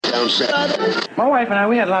My wife and I,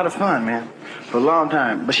 we had a lot of fun, man, for a long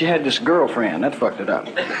time. But she had this girlfriend. That fucked it up.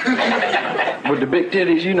 With the big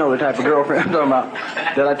titties, you know the type of girlfriend I'm talking about.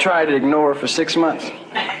 That I tried to ignore for 6 months.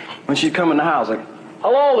 When she'd come in the house, like,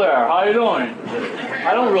 hello there, how you doing?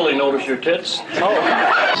 I don't really notice your tits. Oh.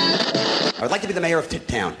 I would like to be the mayor of Tit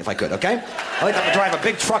Town, if I could, okay? I'd like to drive a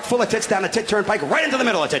big truck full of tits down the Tit Turnpike right into the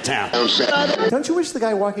middle of Tit Town. Don't you wish the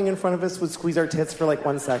guy walking in front of us would squeeze our tits for like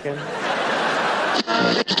 1 second?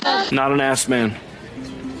 Not an ass man.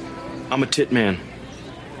 I'm a tit man.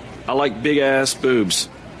 I like big ass boobs.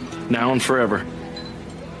 Now and forever.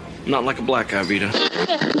 Not like a black guy, Vita.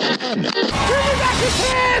 Give me back the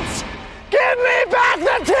tits! Give me back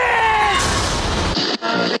the tits!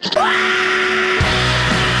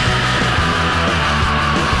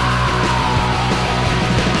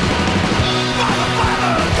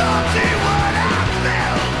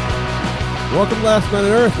 Welcome to Last Man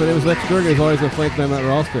on Earth. My name is Lex Durgan. As always, I'm flanked by Matt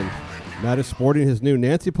Ralston. Matt is sporting his new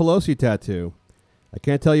Nancy Pelosi tattoo. I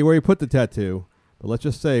can't tell you where he put the tattoo, but let's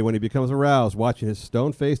just say when he becomes aroused watching his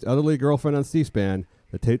stone-faced elderly girlfriend on C-SPAN,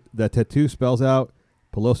 that tattoo spells out,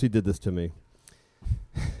 Pelosi did this to me.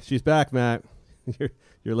 She's back, Matt.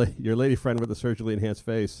 your lady friend with the surgically enhanced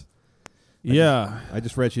face. Yeah, I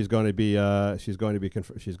just read she's going to be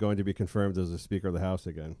confirmed as the Speaker of the House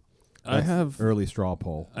again. That's I have early straw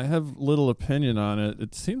poll. I have little opinion on it.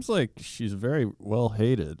 It seems like she's very well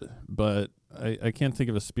hated, but I can't think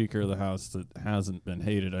of a Speaker of the House that hasn't been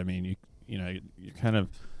hated. I mean, you're kind of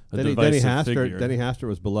a divisive figure. Denny Hastert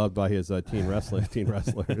was beloved by his teen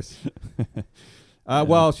wrestlers.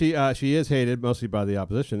 Well, she is hated mostly by the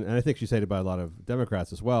opposition, and I think she's hated by a lot of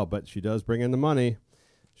Democrats as well. But she does bring in the money.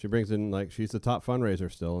 She brings in she's the top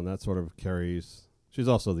fundraiser still, and that sort of carries. She's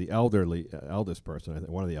also the eldest person, I think,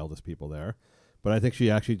 one of the eldest people there. But I think she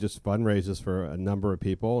actually just fundraises for a number of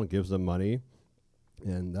people and gives them money,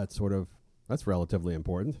 and that's relatively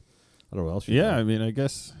important. I don't know what else. Yeah, I mean, I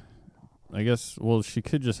guess. Well, she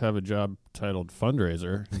could just have a job titled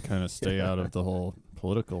fundraiser and kind of stay out of the whole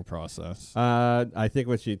political process. I think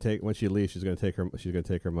when she leaves, she's going to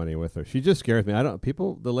take her money with her. She just scares me.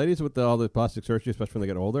 The ladies with all the plastic surgery, especially when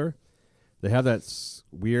they get older, they have that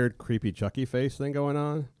weird, creepy Chucky face thing going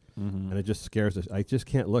on, and it just scares us. I just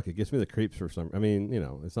can't look. It gives me the creeps for some. I mean,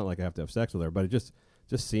 it's not like I have to have sex with her, but it just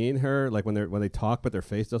seeing her, like when they talk but their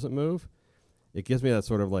face doesn't move, it gives me that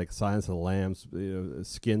sort of like Silence of the Lambs,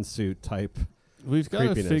 skin suit type. We've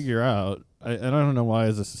got to figure out, and I don't know why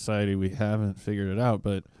as a society we haven't figured it out,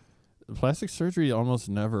 but plastic surgery almost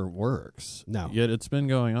never works. No. Yet it's been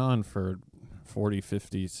going on for 40,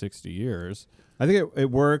 50, 60 years. I think it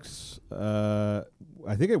works. I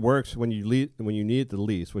think it works when you need it the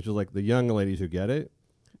least, which is like the young ladies who get it.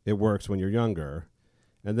 It works when you're younger,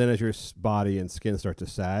 and then as your body and skin start to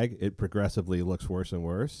sag, it progressively looks worse and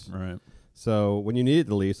worse. Right. So when you need it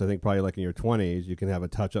the least, I think probably like in your 20s, you can have a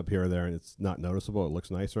touch up here or there, and it's not noticeable. It looks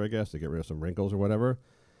nicer, I guess, to get rid of some wrinkles or whatever.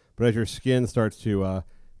 But as your skin starts to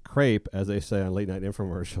crepe, as they say on late night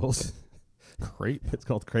infomercials, crepe. It's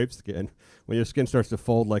called crepe skin. When your skin starts to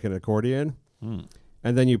fold like an accordion.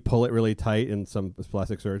 And then you pull it really tight in some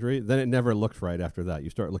plastic surgery, then it never looks right after that.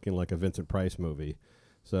 You start looking like a Vincent Price movie.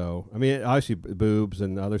 So, I mean, obviously boobs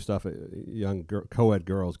and other stuff young co-ed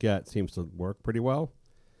girls get seems to work pretty well.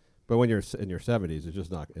 But when you're in your 70s,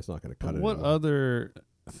 it's not going to cut it. What other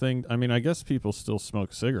thing? I mean, I guess people still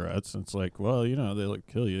smoke cigarettes. And it's like, well, they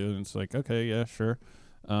kill you. And it's like, okay, yeah, sure.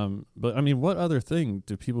 But, I mean, what other thing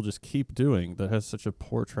do people just keep doing that has such a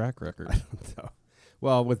poor track record? I don't know.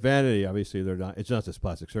 Well, with vanity, obviously, they're not. It's not just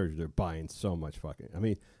plastic surgery. They're buying so much fucking. I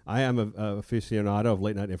mean, I am a aficionado of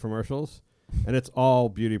late night infomercials, and it's all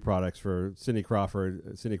beauty products for Cindy Crawford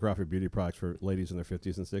beauty products for ladies in their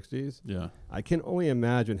 50s and 60s. Yeah, I can only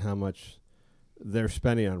imagine how much they're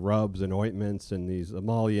spending on rubs and ointments and these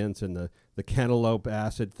emollients and the cantaloupe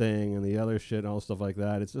acid thing and the other shit and all stuff like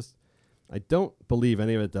that. It's just, I don't believe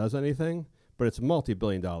any of it does anything, but it's a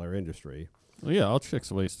multi-billion-dollar industry. Well, yeah, all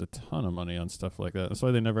chicks waste a ton of money on stuff like that. That's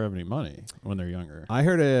why they never have any money when they're younger. I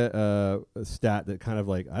heard a stat that kind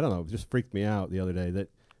of just freaked me out the other day, that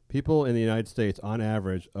people in the United States, on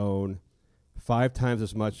average, own 5 times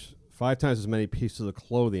as many pieces of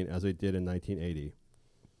clothing as they did in 1980.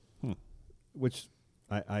 Which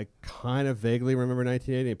I kind of vaguely remember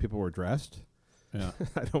 1980, and people were dressed. Yeah.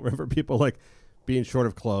 I don't remember people being short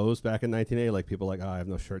of clothes back in 1980, like people I have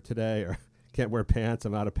no shirt today, or can't wear pants,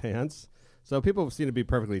 I'm out of pants. So people seem to be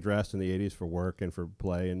perfectly dressed in the 80s for work and for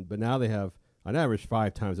play, but now they have, on average,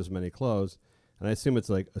 5 times as many clothes. And I assume it's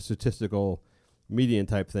like a statistical median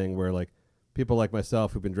type thing where people like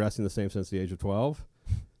myself who've been dressing the same since the age of 12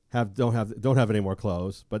 don't have any more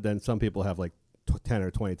clothes, but then some people have 10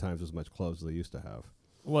 or 20 times as much clothes as they used to have.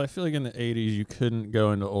 Well, I feel like in the 80s you couldn't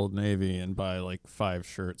go into Old Navy and buy like 5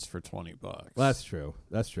 shirts for $20. Well, that's true.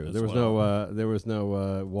 That's true. As There was well.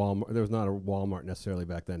 no Walmart. There was not a Walmart necessarily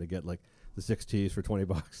back then to get like the 6 tees for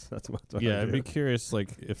 $20. That's what Yeah, I'd be curious like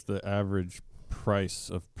if the average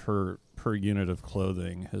price of per unit of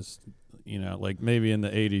clothing has, like maybe in the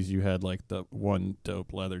 80s you had like the one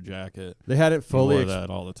dope leather jacket. They hadn't fully wore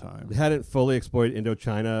that all the time. They hadn't fully exploited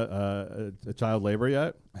Indochina child labor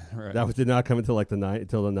yet. Right. That did not come until like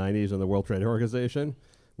until the 90s and the World Trade Organization,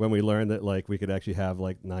 when we learned that like we could actually have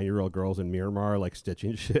like 9-year-old girls in Myanmar like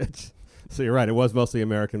stitching shit. So you're right. It was mostly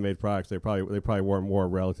American-made products. They probably were more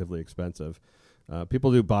relatively expensive.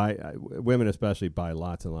 People do buy, women especially buy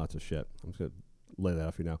lots and lots of shit. I'm just gonna lay that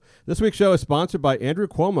off you now. This week's show is sponsored by Andrew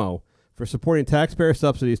Cuomo for supporting taxpayer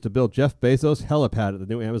subsidies to build Jeff Bezos' helipad at the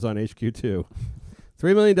new Amazon HQ2.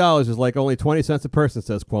 $3 million is like only 20 cents a person,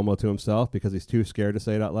 says Cuomo to himself because he's too scared to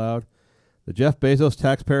say it out loud. The Jeff Bezos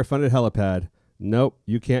taxpayer-funded helipad. Nope,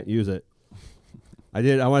 you can't use it. I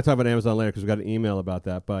want to talk about Amazon later because we got an email about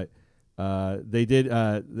that, but they did.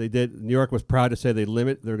 New York was proud to say they're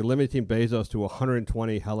limiting Bezos to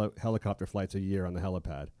 120 helicopter flights a year on the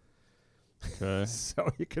helipad. Okay. So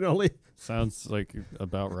you can only Sounds like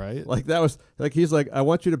about right. like that was like he's like, I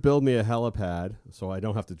want you to build me a helipad so I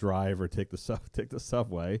don't have to drive or take the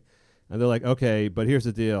subway. And they're like, okay, but here's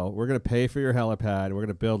the deal: we're going to pay for your helipad and we're going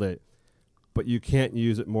to build it, but you can't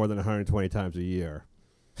use it more than 120 times a year.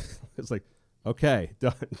 It's like, okay,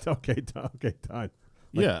 done. Okay, done. Like,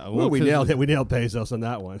 Yeah, well, we nailed it. We nailed Bezos on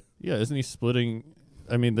that one. Yeah, isn't he splitting?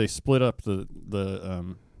 I mean, they split up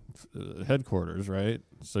the headquarters, right?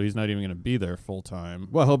 So he's not even going to be there full time.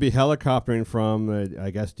 Well, he'll be helicoptering from,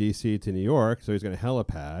 I guess, D.C. to New York, so he's going to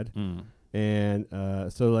helipad. And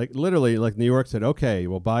so, like, literally, like, New York said, okay,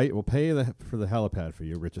 we'll pay for the helipad for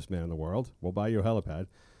you, richest man in the world. We'll buy you a helipad.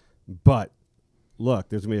 But, look,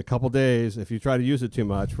 there's going to be a couple days. If you try to use it too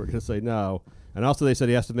much, we're going to say no. And also, they said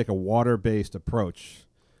he has to make a water-based approach.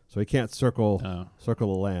 So he can't circle the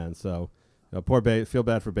land. So, feel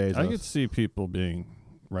bad for Bezos. I could see people being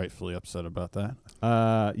rightfully upset about that.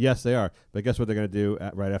 Yes, they are. But guess what they're going to do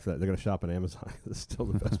right after that? They're going to shop on Amazon. It's still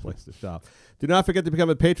the best place to shop. Do not forget to become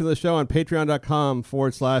a patron of the show on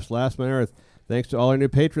patreon.com/lastmanearth. Thanks to all our new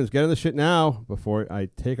patrons. Get in the shit now before I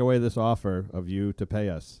take away this offer of you to pay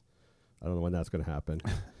us. I don't know when that's going to happen.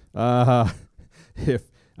 If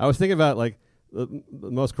I was thinking about, like, the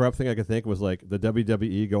most corrupt thing I could think was, like, the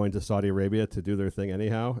WWE going to Saudi Arabia to do their thing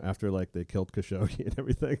anyhow after, like, they killed Khashoggi and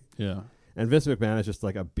everything. Yeah. And Vince McMahon is just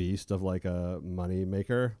like a beast of like a money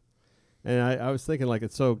maker. And I was thinking, like,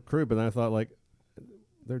 it's so crude, but then I thought, like,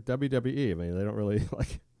 they're WWE. I mean, they don't really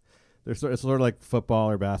like, it's sort of like football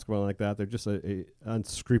or basketball like that. They're just a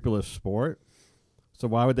unscrupulous sport. So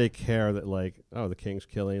why would they care that, like, oh, the King's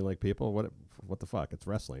killing like people? What the fuck? It's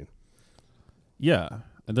wrestling. Yeah.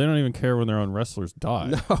 And they don't even care when their own wrestlers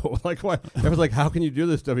die. No, like, what? It was like, how can you do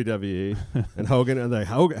this, WWE? And Hogan, and like,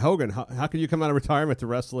 Hogan, how can you come out of retirement to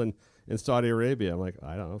wrestle in Saudi Arabia? I'm like,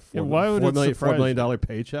 I don't know. $4 million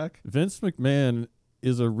paycheck? Vince McMahon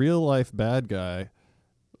is a real life bad guy.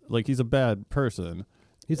 Like, he's a bad person.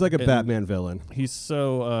 He's like a Batman villain. He's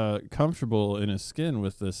so comfortable in his skin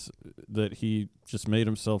with this that he just made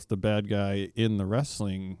himself the bad guy in the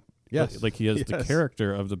wrestling. Yes. Like he has the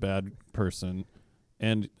character of the bad person.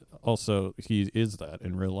 And also, he is that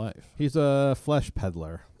in real life. He's a flesh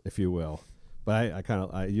peddler, if you will. But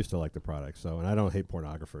I used to like the product, and I don't hate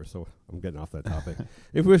pornographers, so I'm getting off that topic.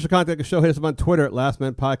 If you wish to contact the show, hit us up on Twitter at Last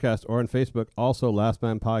Man Podcast or on Facebook, also Last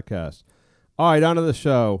Man Podcast. All right, on to the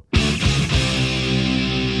show.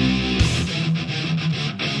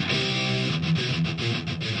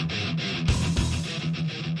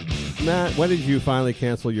 Matt, when did you finally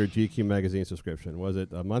cancel your GQ magazine subscription? Was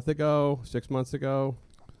it a month ago, 6 months ago?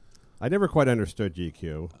 I never quite understood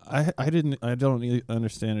GQ. I don't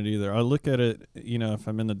understand it either. I look at it, if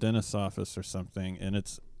I'm in the dentist's office or something, and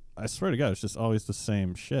I swear to God, it's just always the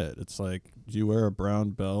same shit. It's like, do you wear a brown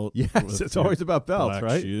belt? Yes, it's always about belts, black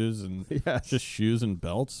right? Shoes and yes. Just shoes and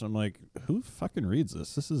belts. I'm like, who fucking reads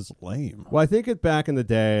this? This is lame. Well, I think back in the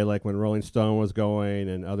day, like when Rolling Stone was going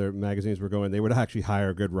and other magazines were going, they would actually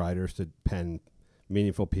hire good writers to pen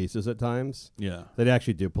meaningful pieces at times. Yeah. They'd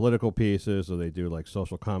actually do political pieces, or they do like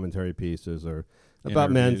social commentary pieces, or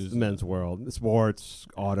about men's world, sports,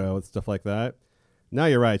 auto, stuff like that. Now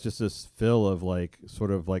you're right. It's just this fill of like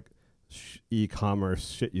sort of like e-commerce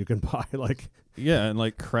shit you can buy. Like yeah, and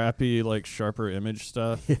like crappy like Sharper Image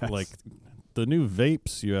stuff. Yes. Like the new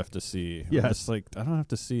vapes you have to see. Yes. It's like, I don't have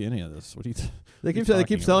to see any of this. What do you? They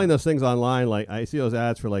keep selling those things online. Like I see those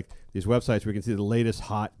ads for like these websites where you can see the latest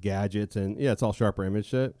hot gadgets, and yeah, it's all sharper image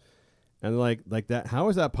shit. And like that, how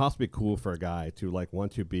is that possibly cool for a guy to like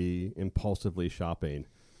want to be impulsively shopping?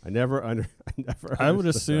 I would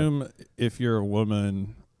assume if you're a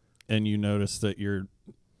woman and you notice that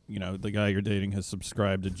the guy you're dating has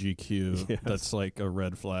subscribed to GQ, yes. that's like a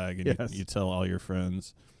red flag, and yes. you tell all your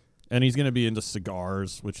friends. And he's going to be into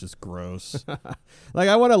cigars, which is gross. Like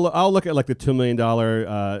I'll look at like the $2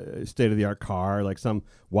 million state of the art car, like some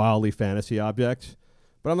wildly fantasy object.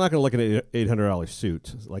 But I'm not going to look at an $800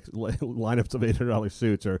 suit, like lineups of $800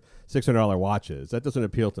 suits or $600 watches. That doesn't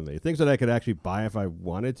appeal to me. Things that I could actually buy if I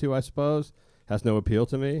wanted to, I suppose, has no appeal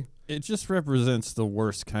to me. It just represents the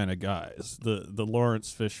worst kind of guys, the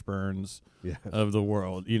Lawrence Fishburnes of the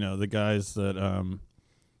world. The guys that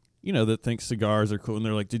that think cigars are cool, and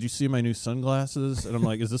they're like, "Did you see my new sunglasses?" And I'm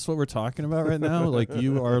like, "Is this what we're talking about right now? Like,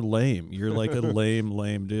 you are lame. You're like a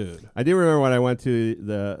lame dude." I do remember when I went to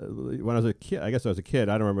when I was a kid. I guess I was a kid.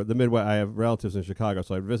 I don't remember the Midwest. I have relatives in Chicago,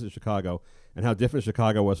 so I visited Chicago, and how different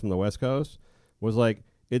Chicago was from the West Coast was like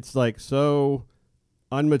it's like so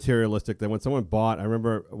unmaterialistic that when someone bought, I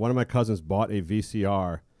remember one of my cousins bought a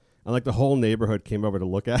VCR. And like the whole neighborhood came over to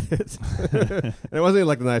look at it. And it wasn't even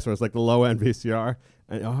like the nice one. It was like the low end VCR.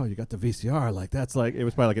 And oh, you got the VCR. Like that's like, it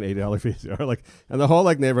was probably like an $80 VCR. Like, and the whole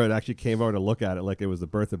like neighborhood actually came over to look at it like it was the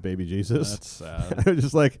birth of baby Jesus. That's sad. It was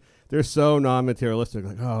just like, they're so non-materialistic.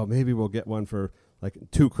 Like, oh, maybe we'll get one for like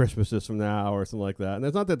 2 Christmases from now or something like that. And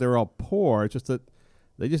it's not that they're all poor. It's just that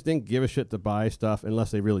they just didn't give a shit to buy stuff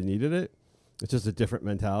unless they really needed it. It's just a different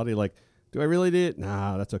mentality. Like, do I really need it?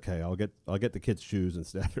 Nah, that's okay. I'll get the kids' shoes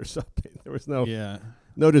instead or something. There was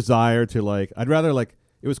no desire to like. I'd rather like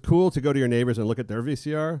it was cool to go to your neighbors and look at their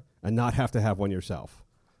VCR and not have to have one yourself.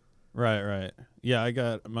 Right. Yeah, I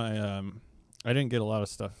got my. I didn't get a lot of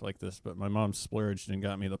stuff like this, but my mom splurged and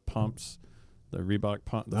got me the pumps, the Reebok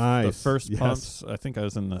pump, the first pumps. I think I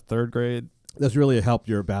was in the 3rd grade. That's really helped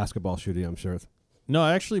your basketball shooting, I'm sure. No,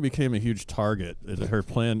 I actually became a huge target. Her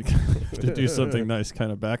plan to do something nice kind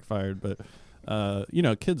of backfired, but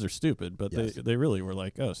kids are stupid. But they really were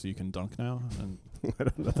like, "Oh, so you can dunk now?" And I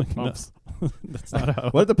don't know the pumps. No, that's not how.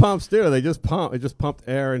 What did the pumps do? They just pump. It just pumped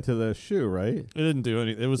air into the shoe, right? It didn't do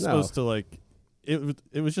anything. It was supposed to like.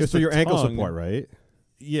 It was just for your ankle support, right?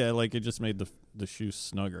 Yeah, like it just made the shoe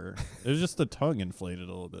snugger. It was just the tongue inflated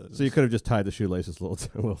a little bit. So you could have just tied the shoelaces a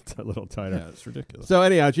little tighter. Yeah, it's ridiculous. So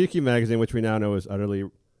anyhow, GQ magazine, which we now know is utterly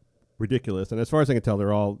ridiculous, and as far as I can tell,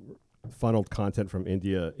 they're all funneled content from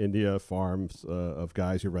India farms of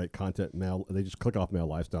guys who write content. They just click off male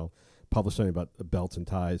lifestyle, publish something about belts and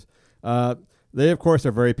ties. They of course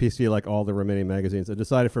are very PC, like all the remaining magazines. They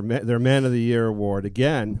decided for their Man of the Year award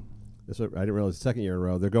again. I didn't realize the 2nd year in a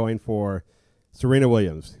row. They're going for Serena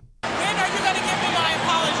Williams. When are you going to give me my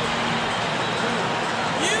apology?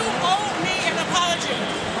 You owe me an apology.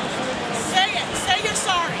 Say it. Say you're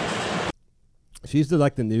sorry. She's the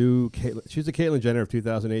new Caitlyn. She's the Caitlyn Jenner of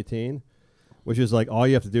 2018, which is like all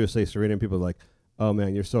you have to do is say Serena, and people are like, "Oh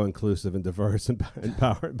man, you're so inclusive and diverse and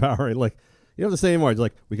empowering." Like you don't have to say anymore. It's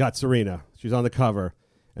like we got Serena. She's on the cover,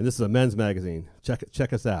 and this is a men's magazine.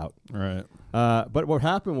 Check us out. Right. But what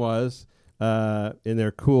happened was. In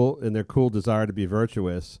their cool desire to be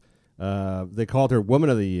virtuous, they called her Woman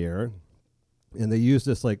of the Year, and they used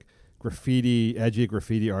this like edgy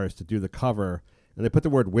graffiti artist to do the cover, and they put the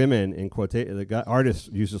word "women" in quotation. The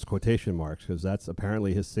artist uses quotation marks because that's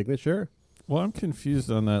apparently his signature. Well, I'm confused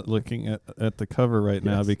on that looking at the cover right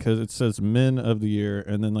now because it says Men of the Year,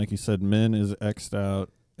 and then like you said, men is X'd out,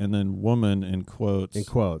 and then woman in quotes. In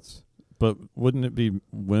quotes. But wouldn't it be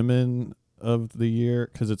women of the year?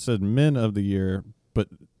 Because it said Men of the Year, but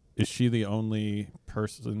is she the only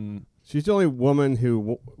person? She's the only woman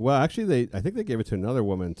who. Well, actually, I think they gave it to another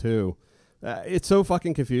woman too. It's so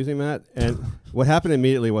fucking confusing, Matt. And what happened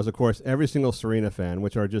immediately was, of course, every single Serena fan,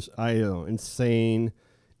 which are just insane,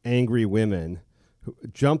 angry women, who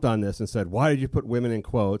jumped on this and said, "Why did you put women in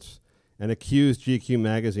quotes?" and accused GQ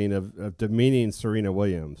magazine of demeaning Serena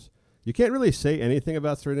Williams. You can't really say anything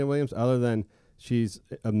about Serena Williams other than she's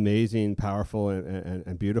amazing, powerful,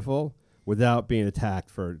 and beautiful without being attacked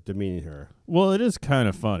for demeaning her. Well, it is kind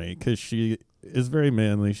of funny because she is very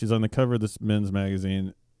manly. She's on the cover of this men's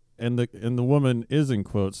magazine, and the woman is in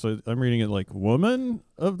quotes. So I'm reading it like Woman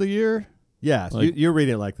of the Year. Yes, like, you're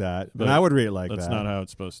reading it like that, and I would read it like that's that. That's not how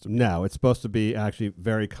it's supposed to be. No, it's supposed to be actually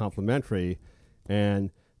very complimentary,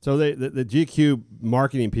 and so the GQ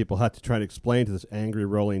marketing people had to try to explain to this angry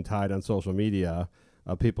rolling tide on social media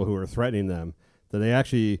of people who were threatening them that they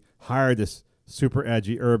actually hired this super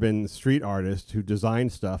edgy urban street artist who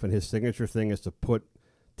designed stuff, and his signature thing is to put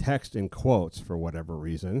text in quotes for whatever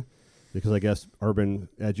reason, because I guess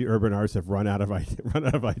edgy urban artists have run out of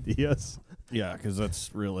ideas. Yeah, because that's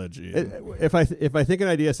real edgy. If I think an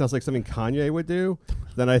idea sounds like something Kanye would do,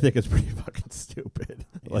 then I think it's pretty fucking stupid.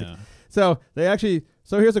 Yeah. So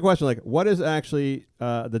here's the question: like, what is actually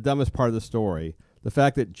the dumbest part of the story? The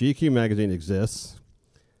fact that GQ magazine exists,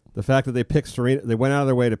 the fact that they went out of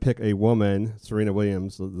their way to pick a woman, Serena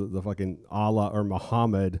Williams, the fucking Allah or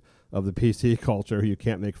Muhammad of the PC culture, who you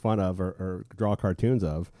can't make fun of or draw cartoons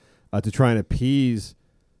of, to try and appease,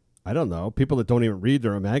 I don't know, people that don't even read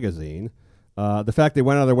their own magazine. The fact they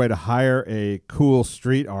went out of their way to hire a cool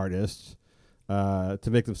street artist to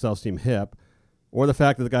make themselves seem hip, or the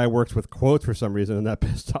fact that the guy works with quotes for some reason and that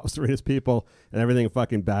pissed off Serena's people and everything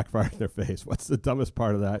fucking backfired in their face. What's the dumbest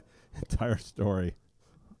part of that entire story?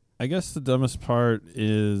 I guess the dumbest part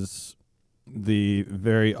is the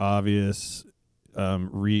very obvious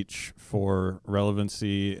reach for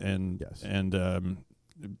relevancy and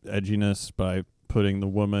edginess by putting the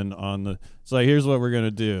woman on the. It's like, here's what we're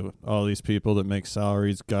gonna do. All these people that make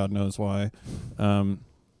salaries, God knows why,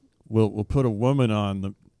 we'll put a woman on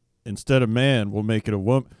the instead of man. We'll make it a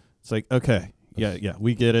woman. It's like, okay, yeah,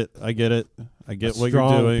 we get it. I get it. I get what you're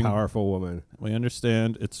doing. Powerful woman. We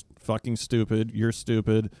understand. It's fucking stupid. You're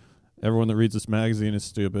stupid. Everyone that reads this magazine is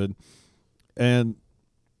stupid. And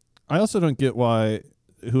I also don't get why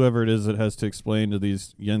whoever it is that has to explain to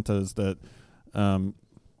these yentas that,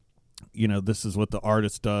 this is what the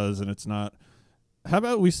artist does and it's not. How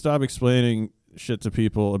about we stop explaining shit to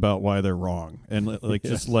people about why they're wrong and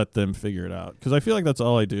just let them figure it out? Because I feel like that's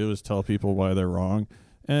all I do is tell people why they're wrong.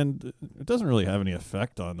 And it doesn't really have any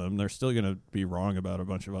effect on them. They're still going to be wrong about a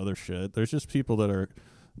bunch of other shit. There's just people that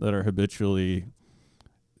are habitually...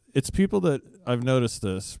 It's people that I've noticed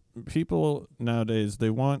this. People nowadays, they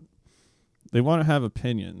want to have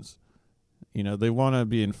opinions. They want to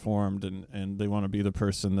be informed and they want to be the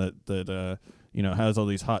person that has all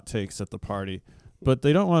these hot takes at the party. But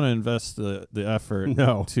they don't want to invest the effort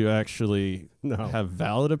to actually have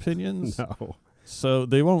valid opinions. No. So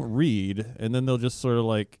they won't read, and then they'll just sort of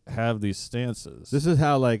like have these stances. This is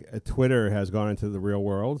how Twitter has gone into the real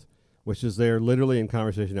world, which is they're literally in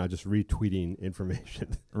conversation now just retweeting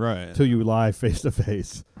information. Right. Till you live face to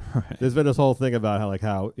face. Right. There's been this whole thing about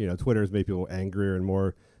how Twitter has made people angrier and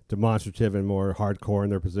more demonstrative and more hardcore in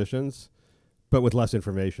their positions, but with less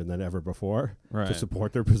information than ever before to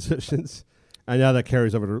support their positions. And now that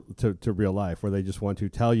carries over to real life, where they just want to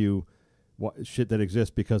tell you shit that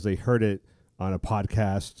exists because they heard it on a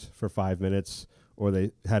podcast for 5 minutes, or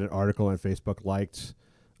they had an article on Facebook liked.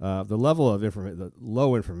 The level of the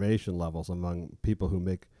low information levels among people who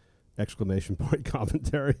make exclamation point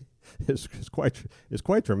commentary is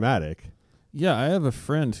quite dramatic. Yeah, I have a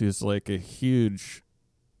friend who's like a huge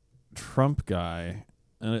Trump guy,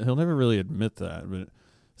 and he'll never really admit that. But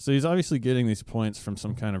so he's obviously getting these points from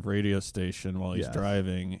some kind of radio station while he's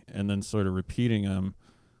driving, and then sort of repeating them.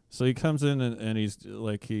 So he comes in and he's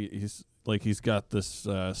he's got this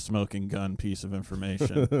smoking gun piece of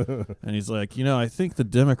information. And he's like, I think the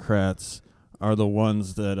Democrats are the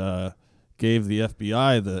ones that gave the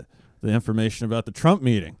FBI the information about the Trump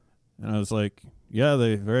meeting. And I was like, yeah,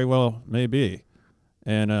 they very well may be.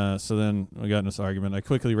 And so then we got in this argument. I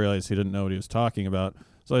quickly realized he didn't know what he was talking about.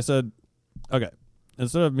 So I said, okay,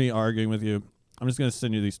 instead of me arguing with you, I'm just going to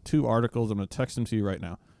send you these 2 articles. I'm going to text them to you right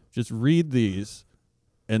now. Just read these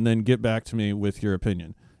and then get back to me with your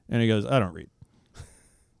opinion. And he goes, I don't read.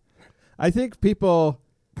 I think people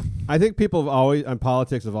have always, on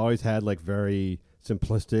politics, have always had very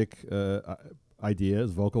simplistic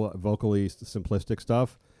ideas, vocally simplistic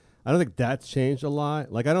stuff. I don't think that's changed a lot.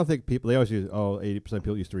 I don't think they always use, 80% of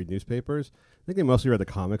people used to read newspapers. I think they mostly read the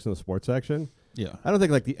comics in the sports section. Yeah. I don't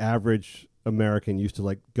think the average American used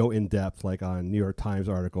to go in depth on New York Times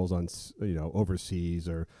articles on, overseas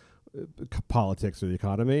or politics or the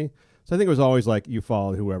economy. So I think it was always you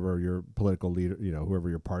followed whoever your political leader, whoever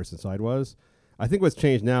your partisan side was. I think what's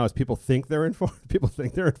changed now is people think they're informed. People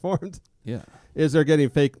think they're informed. Yeah. Is they're getting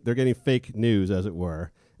fake news, as it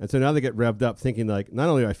were. And so now they get revved up thinking not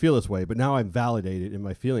only do I feel this way, but now I'm validated in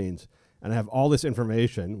my feelings and I have all this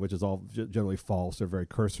information, which is all generally false or very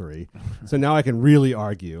cursory. So now I can really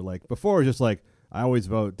argue. Before it was just I always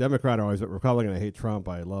vote Democrat, I always vote Republican, I hate Trump,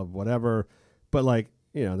 I love whatever. But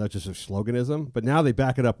that's just a sloganism. But now they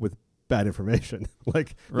back it up with bad information. They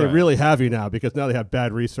really have you now, because now they have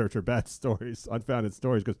bad research or bad stories, unfounded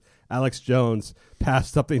stories, because Alex Jones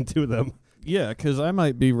passed something to them. Yeah, because I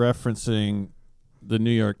might be referencing the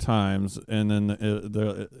New York Times, and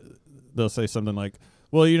then they'll say something like,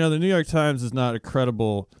 Well, the New York Times is not a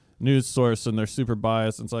credible news source, and they're super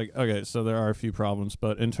biased. And it's like, okay, so there are a few problems,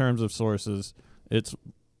 but in terms of sources,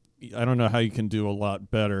 I don't know how you can do a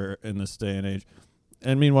lot better in this day and age.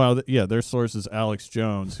 And meanwhile, their source is Alex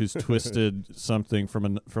Jones, who's twisted something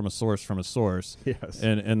from a source. Yes.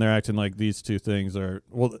 And they're acting like these two things are,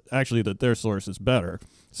 actually that their source is better.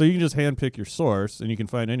 So you can just handpick your source, and you can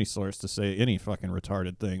find any source to say any fucking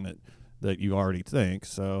retarded thing that you already think.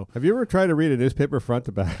 So Have you ever tried to read a newspaper front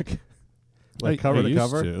to back? Cover to used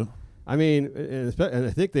cover? to. I mean, and I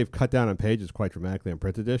think they've cut down on pages quite dramatically on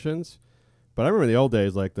print editions. But I remember in the old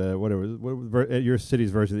days, like your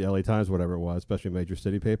city's version of the LA Times, whatever it was, especially a major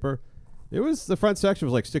city paper, the front section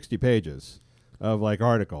was like 60 pages of like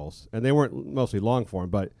articles, and they weren't mostly long form,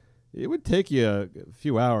 but it would take you a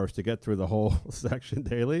few hours to get through the whole section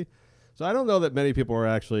daily. So I don't know that many people were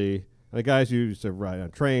actually, the guys who used to ride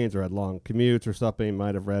on trains or had long commutes or something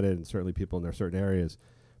might have read it, and certainly people in their certain areas.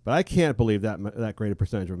 But I can't believe that great a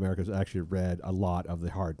percentage of Americans actually read a lot of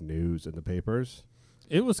the hard news in the papers.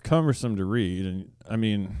 It was cumbersome to read, and I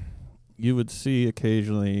mean, you would see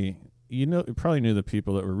occasionally, you probably knew the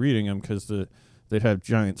people that were reading them because they'd have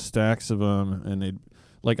giant stacks of them, and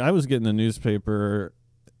I was getting the newspaper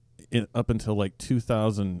up until like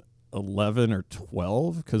 2011 or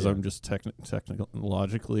 12 because I'm just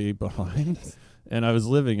technologically behind, and I was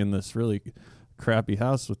living in this really crappy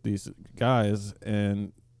house with these guys,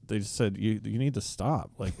 and they just said you need to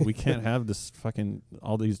stop. Like, we can't have this fucking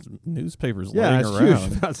all these newspapers laying around. Yeah, it's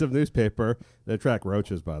huge amounts of newspaper. They attract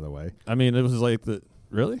roaches, by the way. I mean, it was like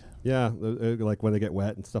really? Yeah, like when they get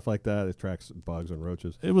wet and stuff like that, it attracts bugs and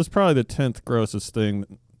roaches. It was probably the 10th grossest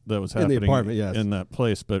thing that was happening in the apartment, yes. in that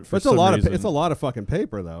place. But for it's some a lot reason, it's a lot of fucking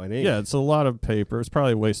paper, though. Yeah, it's a lot of paper. It's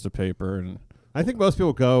probably a waste of paper, and I think most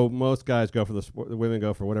guys go for the sport, the women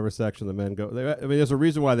go for whatever section, the men go. I mean, there's a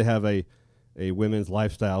reason why they have a women's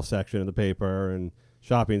lifestyle section in the paper and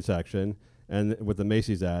shopping section, and with the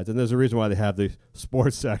Macy's ads, and there's a reason why they have the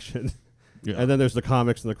sports section, and then there's the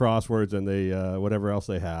comics and the crosswords and the whatever else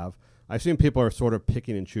they have. I've seen people are sort of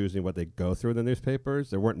picking and choosing what they go through in the newspapers.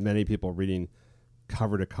 There weren't many people reading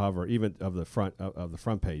cover to cover, even of the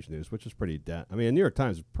front page news, which is pretty dense. I mean, the New York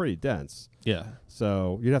Times is pretty dense. Yeah.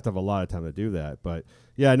 So you'd have to have a lot of time to do that. But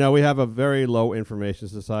yeah, no, we have a very low information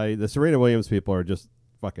society. The Serena Williams people are just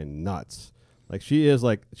fucking nuts. Like, she is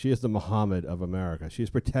the Muhammad of America. She's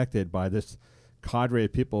protected by this cadre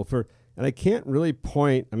of people and I can't really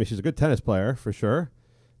point. I mean, she's a good tennis player for sure,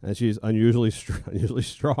 and she's unusually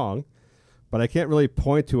strong, but I can't really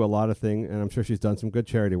point to a lot of things. And I'm sure she's done some good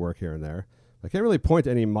charity work here and there. I can't really point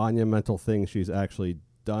to any monumental thing she's actually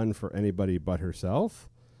done for anybody but herself.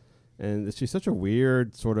 And she's such a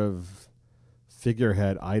weird sort of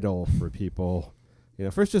figurehead idol for people.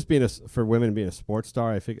 First just for women being a sports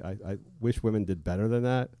star, I wish women did better than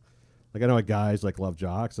that. Like, I know guys love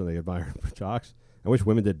jocks and they admire jocks. I wish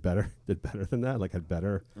women did better than that, like had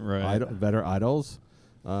better better idols.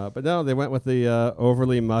 But no, they went with the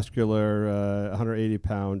overly muscular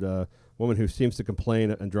 180-pound woman who seems to complain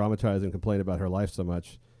and dramatize and complain about her life so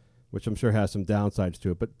much, which I'm sure has some downsides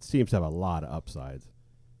to it, but seems to have a lot of upsides.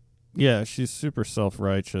 Yeah, she's super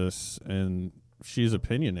self-righteous, and she's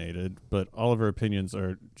opinionated, but all of her opinions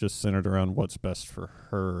are just centered around what's best for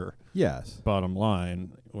her. Yes. Bottom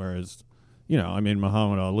line. Whereas,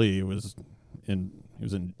 Muhammad Ali was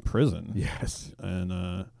in prison. Yes.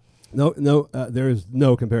 And there is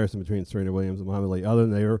no comparison between Serena Williams and Muhammad Ali, other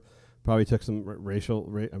than they probably took some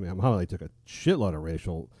Muhammad Ali took a shitload of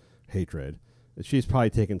racial hatred. She's probably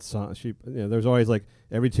taken some. There's always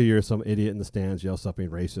every 2 years some idiot in the stands yells something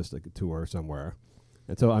racist to her somewhere.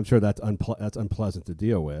 And so I'm sure that's unpleasant to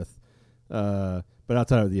deal with. But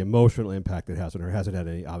outside of the emotional impact it has on her, hasn't had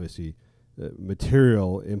any, obviously,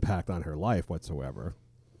 material impact on her life whatsoever.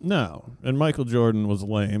 No. And Michael Jordan was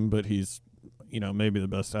lame, but he's, maybe the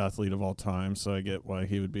best athlete of all time, so I get why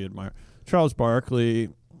he would be admired. Charles Barkley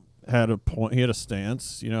had a point. He had a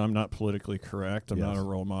stance. I'm not politically correct. I'm not a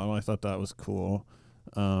role model. I thought that was cool.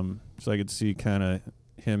 So I could see kind of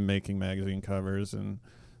him making magazine covers, and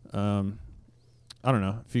I don't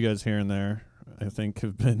know if you guys here and there, I think,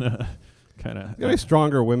 have been kind of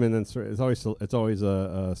stronger women than it's always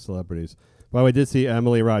celebrities. Well, I did see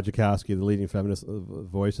Emily Ratajkowski, the leading feminist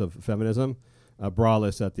voice of feminism,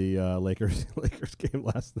 braless at the Lakers game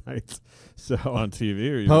last night. So on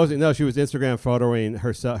TV, or posing? No, she was Instagram photoing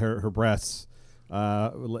her breasts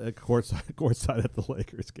courtside at the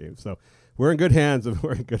Lakers game. So we're in good hands of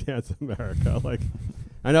America.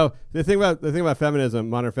 I know the thing about feminism,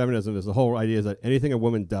 modern feminism, is the whole idea is that anything a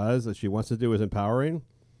woman does that she wants to do is empowering.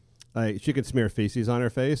 She can smear feces on her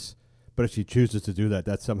face, But if she chooses to do that,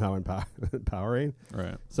 that's somehow empowering.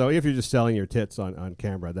 Right. So if you're just selling your tits on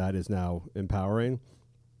camera, that is now empowering,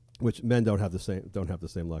 which men don't have the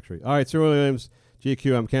same luxury. All right, Sir Williams,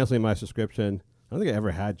 GQ. I'm canceling my subscription. I don't think I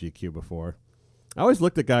ever had GQ before. I always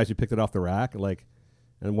looked at guys who picked it off the rack,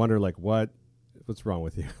 and wonder what's wrong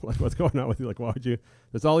with you? Like, what's going on with you? Like, why would you?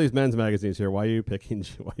 There's all these men's magazines here. Why are you picking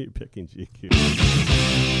GQ?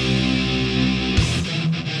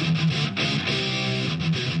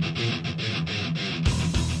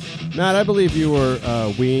 Matt, I believe you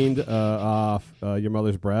were weaned off your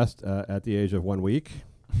mother's breast at the age of 1 week.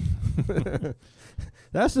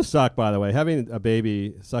 That's the suck, by the way. Having a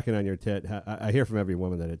baby sucking on your tit, I hear from every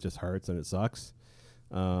woman that it just hurts and it sucks.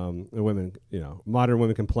 And women, modern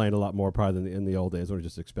women complain a lot more probably than in the old days when it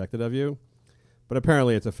was just expected of you. But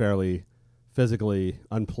apparently it's a fairly physically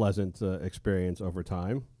unpleasant experience over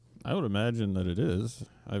time. I would imagine that it is.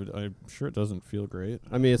 I'm sure it doesn't feel great.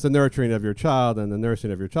 I mean, it's the nurturing of your child and the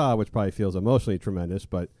nursing of your child, which probably feels emotionally tremendous,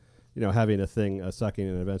 but having a thing sucking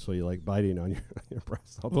and eventually like biting on your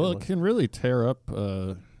breast. Well, it can really tear up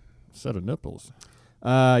a set of nipples.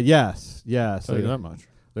 Yes. I'll tell you that much.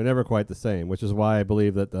 They're never quite the same, which is why I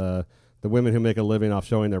believe that the women who make a living off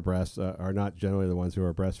showing their breasts are not generally the ones who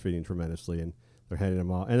are breastfeeding tremendously, and they're handing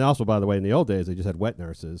them off. And also, by the way, in the old days, they just had wet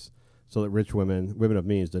nurses, so that rich women of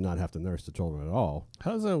means, did not have to nurse the children at all.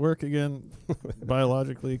 How does that work again,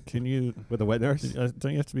 biologically? Can you with a wet nurse?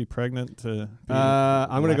 Don't you have to be pregnant to?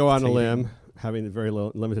 I'm going to go on a limb, having very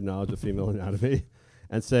limited knowledge of female anatomy,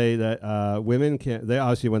 and say that women can't. They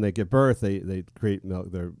obviously, when they give birth, they create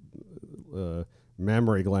milk. Their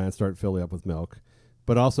mammary glands start filling up with milk.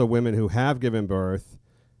 But also, women who have given birth,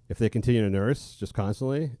 if they continue to nurse just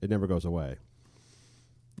constantly, it never goes away.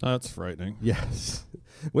 That's frightening. Yes.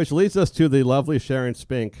 Which leads us to the lovely Sharon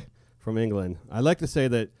Spink from England. I like to say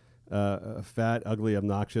that fat, ugly,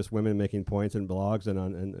 obnoxious women making points in blogs and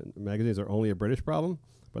on magazines are only a British problem,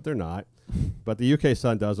 but they're not. But the UK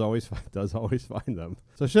Sun does always find them.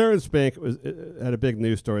 So Sharon Spink had a big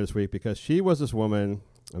news story this week because she was this woman.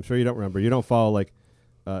 I'm sure you don't remember. You don't follow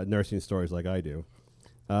nursing stories like I do.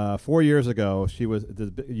 4 years ago,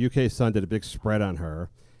 the UK Sun did a big spread on her.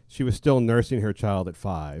 She was still nursing her child at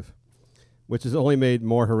 5, which is only made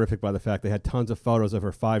more horrific by the fact they had tons of photos of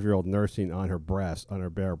her 5-year-old nursing on her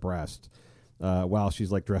bare breast, while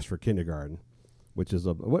she's dressed for kindergarten, which is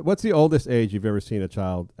what's the oldest age you've ever seen a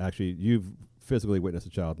child you've physically witnessed a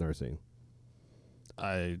child nursing?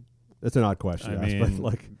 It's an odd question.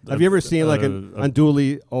 Have you ever seen an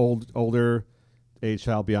unduly older age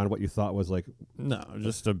child beyond what you thought was No,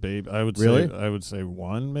 just a baby. I would say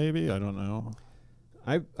 1 maybe. I don't know.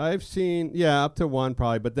 I've seen up to 1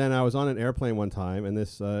 probably, but then I was on an airplane one time and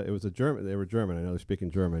this it was a German. They were German. I know they're speaking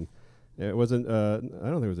German. It wasn't. I don't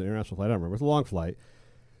think it was an international flight. I don't remember. It was a long flight.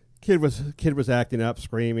 Kid was acting up,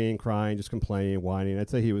 screaming, crying, just complaining, whining. I'd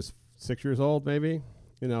say he was 6 years old, maybe.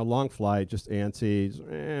 Long flight, just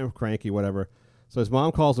antsy, cranky, whatever. So his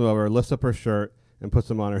mom calls him over, lifts up her shirt, and puts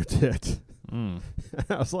him on her tit. And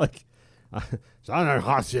I was like,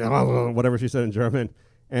 whatever she said in German,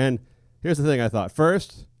 and. Here's the thing I thought.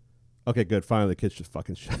 First, okay, good. Finally, the kid should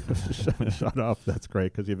fucking shut up. That's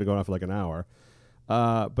great because you've been going on for an hour.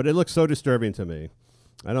 But it looked so disturbing to me.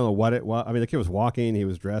 I don't know what it was. I mean, the kid was walking. He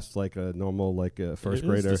was dressed like a normal, first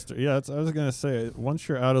grader. I was going to say, once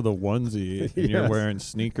you're out of the onesie and you're wearing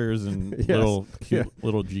sneakers and little cute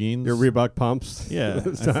little jeans. Your Reebok pumps. Yeah,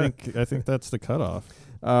 I think that's the cutoff.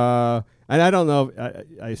 And I don't know.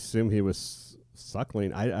 I assume he was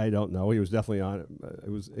suckling. I don't know. He was definitely on. It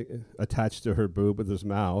was attached to her boob with his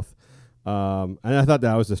mouth, and I thought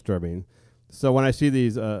that was disturbing. So when I see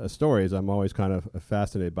these stories, I'm always kind of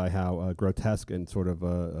fascinated by how grotesque and sort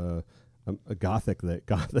of gothic they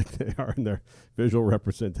are in their visual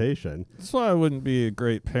representation. That's why I wouldn't be a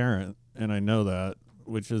great parent, and I know that.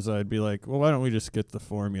 Which is, I'd be like, well, why don't we just get the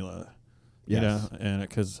formula? Yes. And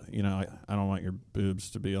because I don't want your boobs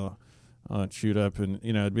to be all chewed up, and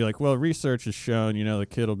it'd be like, well, research has shown the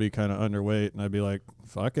kid will be kind of underweight, and I'd be like,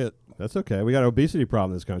 fuck it, that's okay, we got an obesity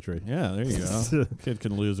problem in this country. Yeah, there you go. Kid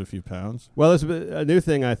can lose a few pounds. Well, it's a new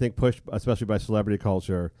thing I think pushed especially by celebrity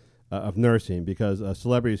culture of nursing, because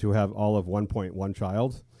celebrities who have all of 1.1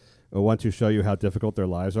 child want to show you how difficult their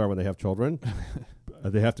lives are when they have children.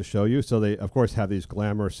 They have to show you, so they of course have these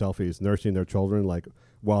glamour selfies nursing their children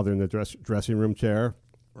while they're in the dressing room chair.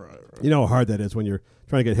 Right. You know how hard that is when you're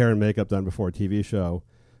trying to get hair and makeup done before a TV show,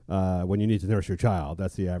 when you need to nurse your child.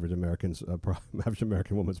 That's the average average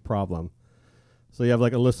American woman's problem. So you have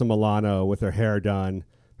Alyssa Milano with her hair done,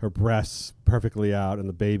 her breasts perfectly out, and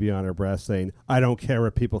the baby on her breast saying, "I don't care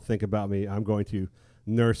what people think about me. I'm going to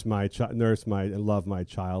nurse my and love my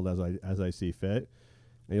child as I see fit.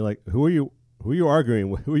 And you're like, who are you arguing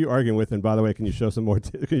with? Who are you arguing with? And by the way, can you show some more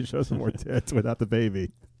tits without the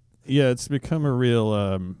baby? Yeah, it's become a real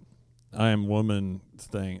I am woman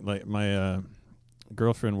thing. Like my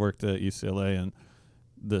girlfriend worked at UCLA, and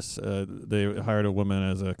they hired a woman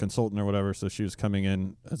as a consultant or whatever, so she was coming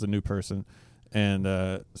in as a new person. And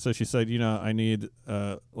so she said, I need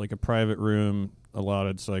like a private room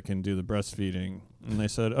allotted so I can do the breastfeeding. And they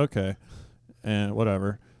said, okay, and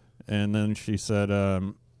whatever. And then she said,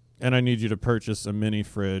 and I need you to purchase a mini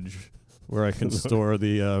fridge where I can store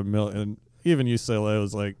the milk. And even UCLA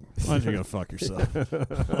was like, why don't you go fuck yourself?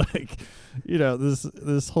 Like,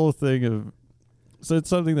 this whole thing of, so it's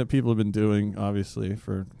something that people have been doing, obviously,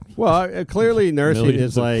 for clearly nursing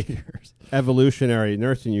is like years. Evolutionary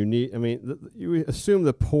nursing. You assume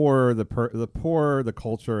the poorer the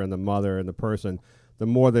culture and the mother and the person, the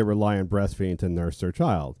more they rely on breastfeeding to nurse their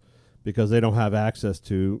child, because they don't have access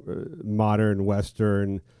to modern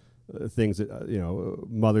Western things that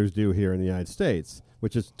mothers do here in the United States,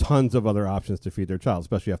 which is tons of other options to feed their child,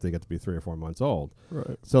 especially after they get to be 3 or 4 months old.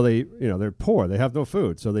 Right. So they're poor. They have no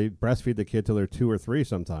food. So they breastfeed the kid till they're 2 or 3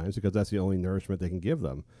 sometimes, because that's the only nourishment they can give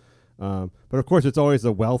them. But of course, it's always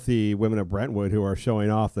the wealthy women of Brentwood who are showing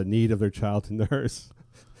off the need of their child to nurse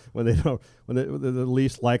when they're the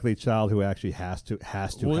least likely child who actually has to.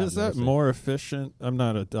 Well, have is that nursing. more efficient? I'm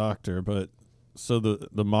not a doctor, but so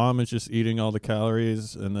the mom is just eating all the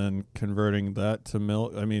calories and then converting that to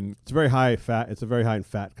milk. I mean, it's very high fat. It's a very high in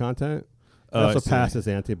fat content. It I also see. passes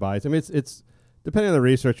antibodies. I mean, it's depending on the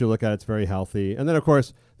research you look at, it's very healthy. And then, of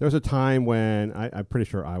course, there was a time when I'm pretty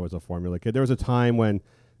sure I was a formula kid. There was a time when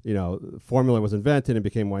formula was invented and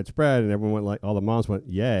became widespread, and everyone went all the moms went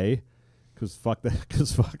yay, because fuck,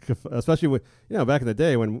 especially with back in the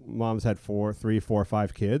day when moms had 3, 4,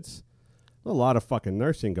 5 kids. A lot of fucking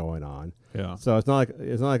nursing going on. Yeah. So it's not like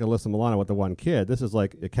Alyssa Milano with the one kid. This is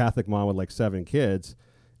like a Catholic mom with like 7 kids,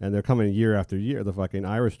 and they're coming year after year. The fucking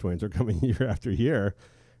Irish twins are coming year after year,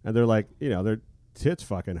 and they're like, their tits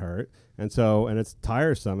fucking hurt, and it's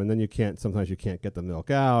tiresome. And then sometimes you can't get the milk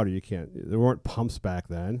out, or there weren't pumps back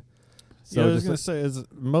then. So I was gonna say, is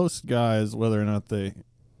most guys, whether or not they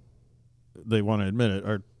want to admit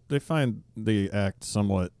it, they find the act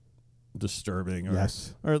somewhat disturbing, or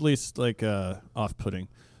yes, or at least like off-putting.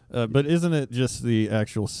 But isn't it just the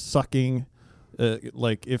actual sucking?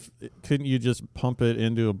 Like, couldn't you just pump it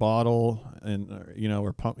into a bottle and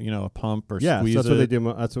or pump a pump or squeeze so that's it? what they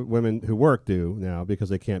do. That's what women who work do now, because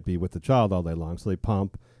they can't be with the child all day long. So they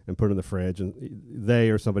pump and put it in the fridge, and they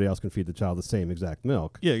or somebody else can feed the child the same exact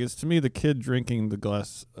milk. Yeah, because to me, the kid drinking the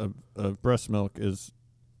glass of breast milk is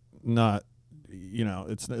not,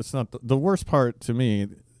 it's not the worst part to me.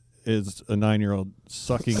 Is a 9-year-old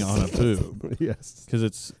sucking on a boob? Yes, because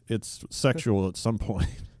it's sexual at some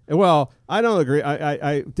point. Well, I don't agree.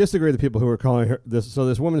 I disagree with the people who are calling her this. So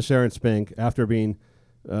this woman, Sharon Spink, after being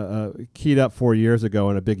keyed up 4 years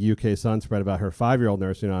ago in a big UK Sun spread about her 5-year-old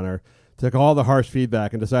nursing on her, took all the harsh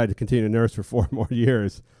feedback and decided to continue to nurse for 4 more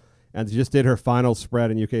years, and she just did her final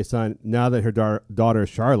spread in UK Sun. Now that her daughter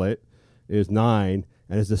Charlotte is 9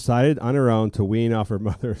 and has decided on her own to wean off her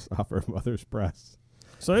mother's breasts.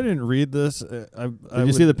 So I didn't read this. Did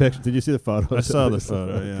you see the picture? Did you see the photo? I saw the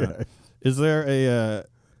photo. Yeah. Okay. Is there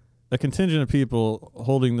a contingent of people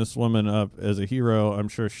holding this woman up as a hero? I'm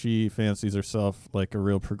sure she fancies herself like a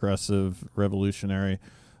real progressive revolutionary,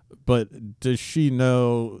 but does she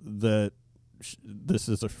know that this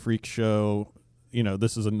is a freak show?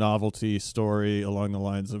 This is a novelty story along the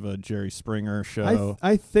lines of a Jerry Springer show.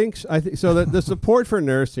 I think so. That the support for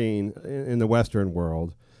nursing in the Western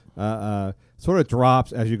world sort of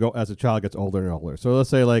drops as a child gets older and older. So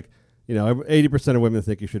let's say 80% of women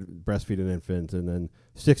think you should breastfeed an infant, and then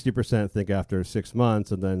 60% think after 6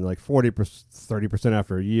 months, and then 30%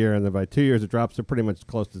 after a year, and then by 2 years it drops to pretty much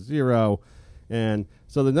close to 0. And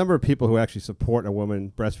so the number of people who actually support a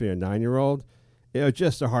woman breastfeeding a 9-year-old are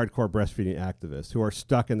just a hardcore breastfeeding activists who are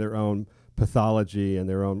stuck in their own pathology and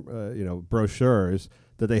their own brochures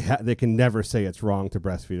that they can never say it's wrong to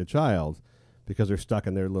breastfeed a child, because they're stuck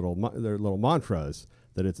in their little mantras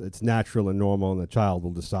that it's natural and normal, and the child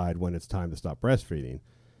will decide when it's time to stop breastfeeding.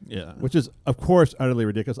 Yeah, which is of course utterly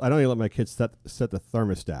ridiculous. I don't even let my kids set the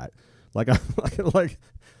thermostat.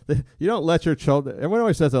 You don't let your children. Everyone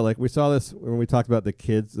always says that. Like, we saw this when we talked about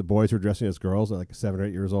the boys who were dressing as girls at 7 or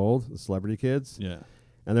 8 years old, the celebrity kids. Yeah,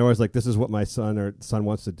 and they're always like, "This is what my son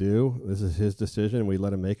wants to do. This is his decision, and we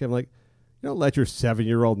let him make it." I'm like, you don't let your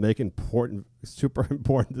 7-year-old make super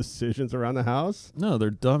important decisions around the house. No, they're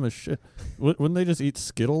dumb as shit. Wouldn't they just eat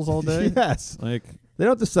Skittles all day? Yes. Like, They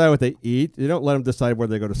don't decide what they eat. They don't let them decide where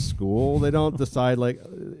they go to school. They don't decide like I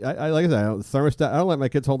said, thermostat. I don't let my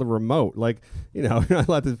kids hold a remote. Like, you know, you're not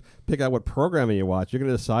allowed to pick out what programming you watch. You're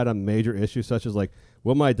going to decide on major issues such as like,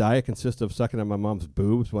 will my diet consist of sucking on my mom's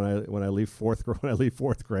boobs when I leave fourth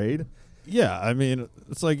grade? Yeah, I mean,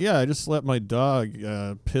 it's like, I just let my dog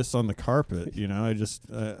piss on the carpet. You know, I just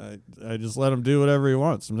let him do whatever he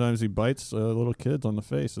wants. Sometimes he bites little kids on the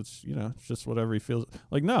face. It's, you know, it's just whatever he feels.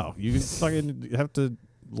 Like, no, you fucking have to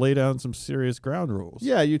lay down some serious ground rules.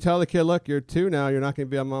 Yeah, you tell the kid, look, you're 2 now. You're not going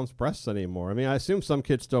to be on mom's breasts anymore. I mean, I assume some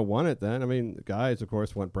kids still want it then. I mean, guys, of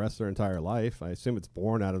course, want breasts their entire life. I assume it's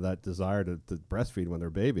born out of that desire to breastfeed when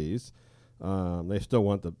they're babies. They still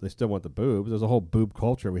want the boobs. There's a whole boob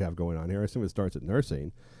culture we have going on here. I assume it starts at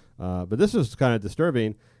nursing, but this is kind of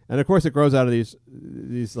disturbing. And of course, it grows out of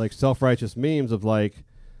these like self-righteous memes of like,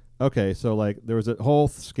 okay, so like there was a whole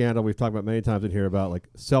scandal we've talked about many times in here about like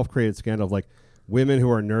self-created scandal of like women who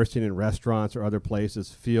are nursing in restaurants or other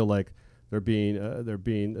places feel like they're being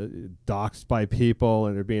doxxed by people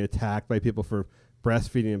and they're being attacked by people for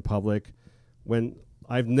breastfeeding in public when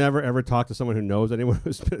I've never, ever talked to someone who knows anyone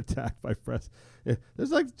who's been attacked by breast.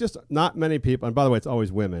 There's like just not many people, and by the way, it's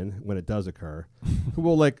always women when it does occur, who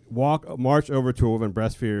will like march over to a woman,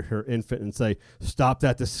 breastfeed her infant and say, stop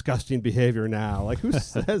that disgusting behavior now. Like, who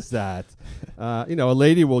says that? You know, a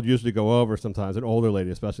lady will usually go over sometimes, an older lady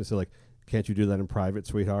especially, say like, can't you do that in private,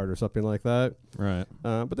 sweetheart, or something like that? Right.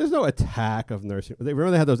 But there's no attack of nursing.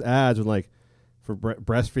 Remember they had those ads with like, for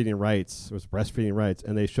breastfeeding rights. It was breastfeeding rights,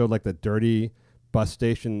 and they showed like the dirty bus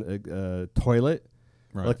station toilet,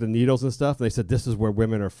 right, like the needles and stuff. And they said this is where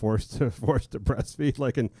women are forced to breastfeed,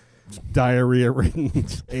 like in diarrhea-ridden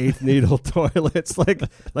eighth needle toilets. Like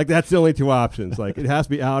that's the only 2 options. Like it has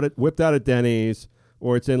to be whipped out at Denny's,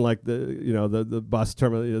 or it's in like the bus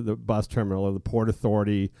terminal, or the Port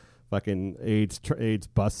Authority fucking AIDS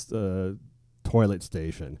bus toilet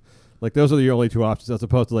station. Like those are the only 2 options, as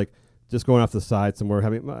opposed to like just going off the side somewhere. I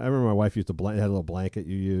remember my wife used to had a little blanket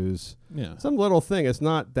you use. Yeah. Some little thing. It's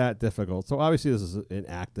not that difficult. So obviously this is an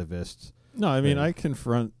activist. No, I mean, thing. I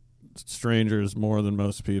confront strangers more than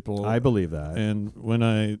most people. I believe that. And when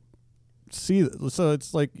I see, so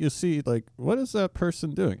it's like, you see, like, what is that person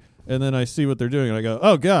doing? And then I see what they're doing and I go,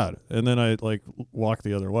 oh God. And then I like walk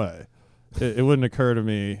the other way. It wouldn't occur to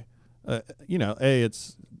me, you know,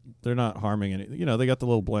 they're not harming any. You know, they got the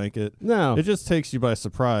little blanket. No. It just takes you by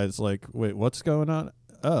surprise. Like, wait, what's going on?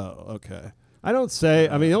 Oh, okay. I don't say.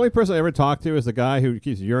 I mean, the only person I ever talked to is the guy who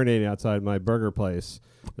keeps urinating outside my burger place.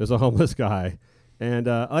 There's a homeless guy, and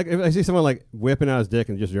like if I see someone like whipping out his dick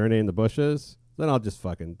and just urinating in the bushes, then I'll just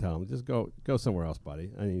fucking tell him, just go somewhere else,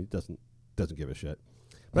 buddy. I mean, he doesn't give a shit.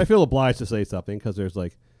 But I feel obliged to say something because there's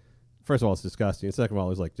like, first of all, it's disgusting. And second of all,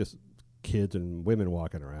 there's like just kids and women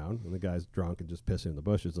walking around, and the guy's drunk and just pissing in the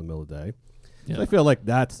bushes in the middle of the day. Yeah. So I feel like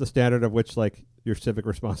that's the standard of which like your civic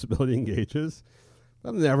responsibility engages.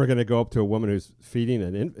 I'm never going to go up to a woman who's feeding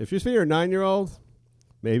if she's feeding her 9-year-old,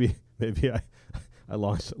 maybe I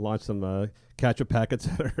launch some ketchup packets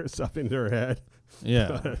at her or something to her head.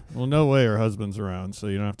 Yeah. Well, no way her husband's around, so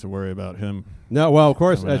you don't have to worry about him. No, well, of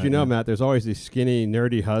course, as you know, Matt, there's always the skinny,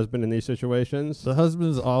 nerdy husband in these situations. The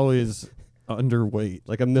husband's always underweight,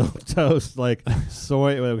 like a milk toast, like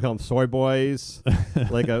soy. We call them soy boys,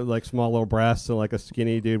 like small little breasts, and like a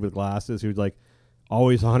skinny dude with glasses who like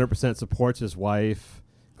always 100% supports his wife.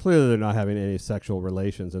 Clearly, they're not having any sexual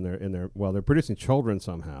relations in their. Well, they're producing children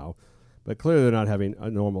somehow, but clearly they're not having a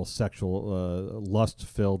normal sexual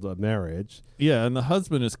lust-filled marriage. Yeah, and the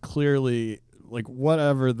husband is clearly like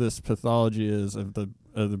whatever this pathology is of the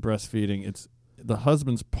breastfeeding. It's the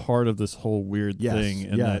husband's part of this whole weird thing,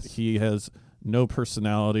 and that he has no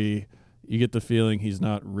personality. You get the feeling he's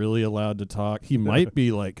not really allowed to talk. He might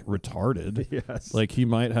be like retarded. Yes. Like he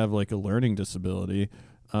might have like a learning disability.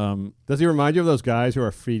 Does he remind you of those guys who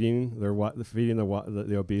are feeding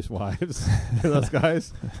the obese wives? Those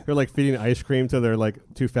guys who are like feeding ice cream to their like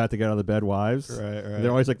too fat to get out of the bed wives. Right. They're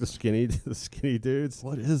always like the skinny dudes.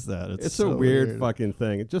 What is that? It's so a weird fucking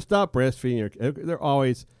thing. Just stop breastfeeding they're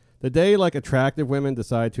always. The day like attractive women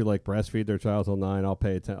decide to like breastfeed their child till 9, I'll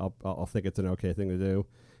pay attention. I'll think it's an okay thing to do.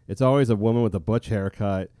 It's always a woman with a butch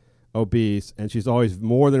haircut, obese, and she's always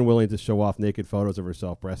more than willing to show off naked photos of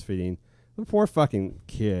herself breastfeeding. The poor fucking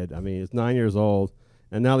kid. I mean, it's 9 years old,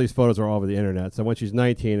 and now these photos are all over the internet. So when she's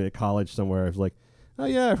 19 at college somewhere, it's like, oh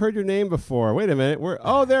yeah, I've heard your name before. Wait a minute,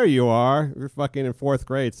 there you are. You're fucking in 4th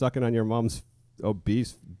grade, sucking on your mom's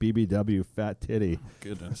obese BBW fat titty. Oh,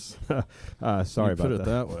 goodness. Sorry about that. Put it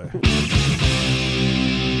that way.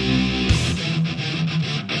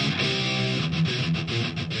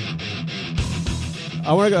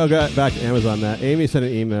 I want to go back to Amazon. Matt, Amy sent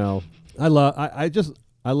an email. I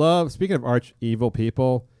love. Speaking of arch evil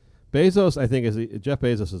people, Bezos, I think Jeff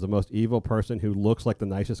Bezos is the most evil person who looks like the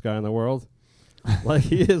nicest guy in the world. Like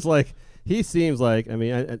he is like. He seems like, I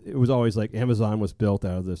mean, it was always like Amazon was built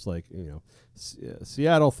out of this, like,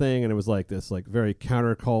 Seattle thing, and it was like this, like, very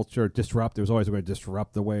counterculture, disrupt. It was always going to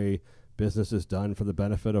disrupt the way business is done for the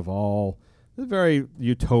benefit of all. Very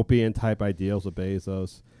utopian type ideals of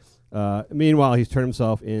Bezos. Meanwhile, he's turned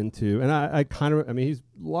himself into, and I mean, he's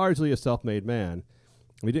largely a self-made man.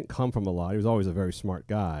 He didn't come from a lot. He was always a very smart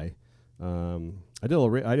guy. I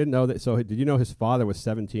didn't know that. So, did you know his father was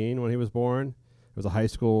 17 when he was born? It was a high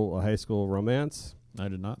school romance. I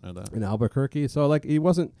did not know that. In Albuquerque. So, like, he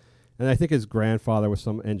wasn't, and I think his grandfather was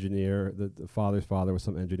some engineer. The father's father was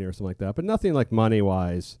some engineer or something like that. But nothing like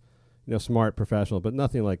money-wise, smart professional, but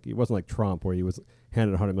nothing like, he wasn't like Trump where he was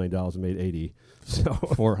handed $100 million and made 80. So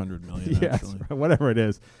 $400 million, yes, actually. whatever it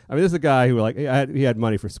is. I mean, this is a guy who, like, he had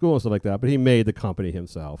money for school and stuff like that, but he made the company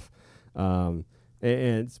himself. But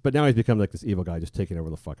now he's become like this evil guy just taking over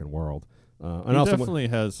the fucking world. He definitely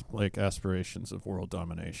has like aspirations of world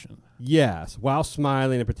domination. Yes, while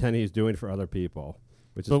smiling and pretending he's doing it for other people.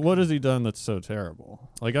 But what has he done that's so terrible?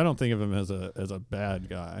 Like, I don't think of him as a bad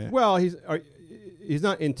guy. Well, he's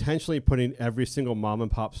not intentionally putting every single mom and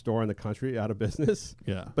pop store in the country out of business.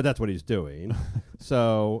 Yeah, but that's what he's doing.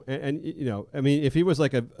 So, and I mean, if he was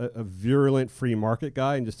like a virulent free market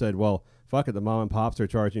guy and just said, well, fuck it, the mom and pops are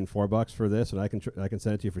charging $4 for this, and I can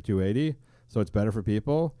send it to you for $2.80, so it's better for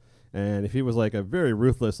people. And if he was like a very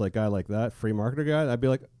ruthless like guy like that, free marketer guy, I'd be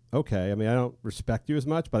like, okay. I mean, I don't respect you as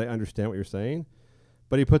much, but I understand what you're saying.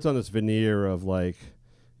 But he puts on this veneer of like,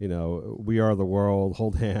 we are the world,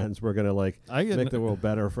 hold hands, we're gonna like make the world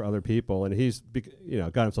better for other people, and he's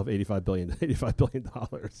got himself $85 billion.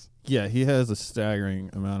 Yeah, he has a staggering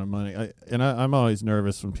amount of money, I'm always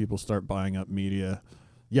nervous when people start buying up media.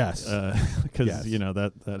 Yes, because yes.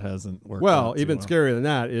 that hasn't worked. Well, even scarier than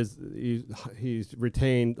that is he's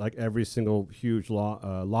retained like every single huge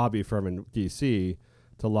lobby firm in D.C.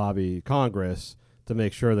 to lobby Congress to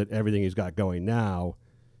make sure that everything he's got going now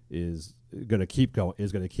is going to keep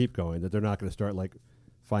going. That they're not going to start like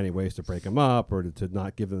finding ways to break them up or to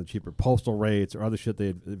not give them the cheaper postal rates or other shit. The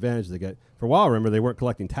advantage they get. For a while, remember, they weren't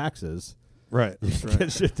collecting taxes. Right, that's right.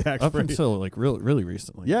 Get shit tax up free. until like really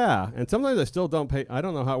recently. Yeah, and sometimes they still don't pay. I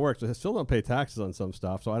don't know how it works. They still don't pay taxes on some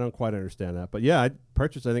stuff, so I don't quite understand that. But yeah, I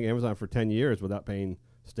purchased I think Amazon for 10 years without paying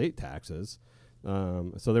state taxes,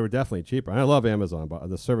 so they were definitely cheaper. And I love Amazon,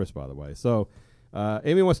 the service, by the way. So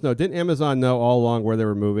Amy wants to know: didn't Amazon know all along where they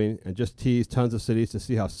were moving and just tease tons of cities to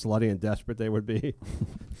see how slutty and desperate they would be?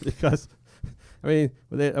 Because I mean,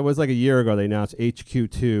 it was like a year ago they announced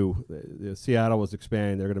HQ2. Seattle was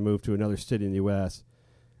expanding. They're going to move to another city in the U.S.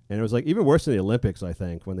 And it was like even worse than the Olympics, I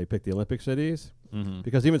think, when they picked the Olympic cities. Mm-hmm.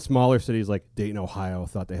 Because even smaller cities like Dayton, Ohio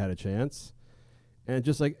thought they had a chance. And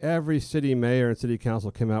just like every city mayor and city council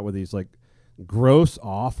came out with these like gross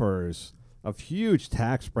offers of huge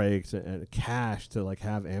tax breaks and cash to like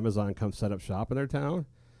have Amazon come set up shop in their town.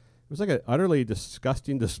 It was like an utterly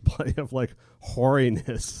disgusting display of like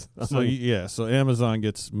whoriness. So Amazon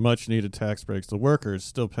gets much needed tax breaks. The workers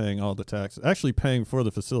still paying all the taxes, actually paying for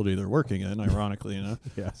the facility they're working in, ironically,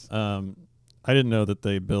 Yes. I didn't know that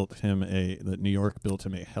that New York built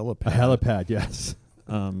him a helipad. A helipad, yes.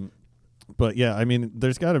 But yeah, I mean,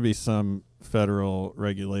 there's got to be some federal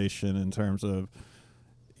regulation in terms of,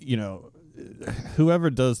 whoever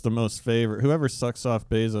does the most favor, whoever sucks off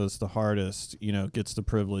Bezos the hardest, gets the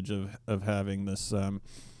privilege of having this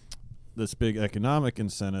this big economic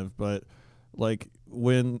incentive. But like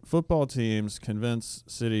when football teams convince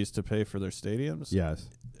cities to pay for their stadiums, yes,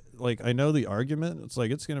 like I know the argument. It's like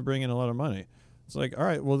it's going to bring in a lot of money. It's like, all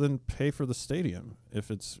right, well then pay for the stadium if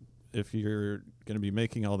you're going to be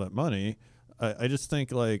making all that money. I just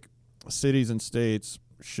think like cities and states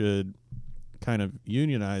should kind of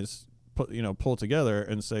unionize. Pull together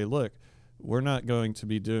and say, look, we're not going to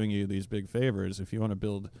be doing you these big favors. If you want to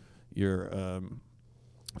build your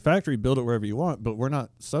factory, build it wherever you want, but we're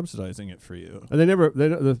not subsidizing it for you. And the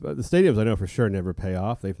stadiums I know for sure never pay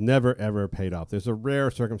off. They've never, ever paid off. There's a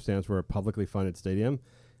rare circumstance where a publicly funded stadium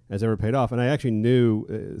has ever paid off. And I actually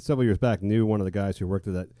knew, several years back, one of the guys who worked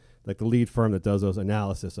at that, like the lead firm that does those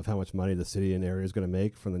analysis of how much money the city and area is going to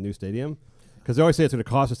make from the new stadium. Because they always say it's going to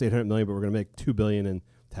cost us $800 million, but we're going to make $2 billion in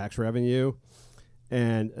tax revenue,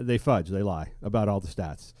 and they fudge, they lie about all the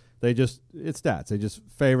stats. It's stats. They just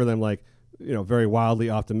favor them like very wildly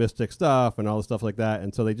optimistic stuff and all the stuff like that.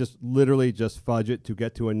 And so they just literally just fudge it to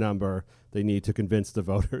get to a number they need to convince the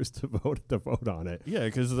voters to vote on it. Yeah,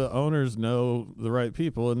 because the owners know the right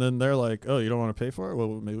people, and then they're like, "Oh, you don't want to pay for it?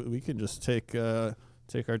 Well, maybe we can just take our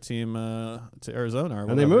team to Arizona." Or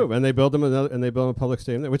and they move, and they build them a public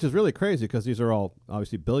stadium there, which is really crazy because these are all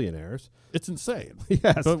obviously billionaires. It's insane.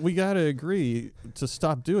 Yes, but we got to agree to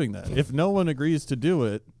stop doing that. If no one agrees to do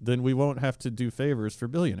it, then we won't have to do favors for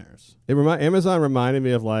billionaires. Amazon reminded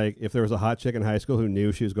me of like if there was a hot chick in high school who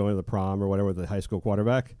knew she was going to the prom or whatever with the high school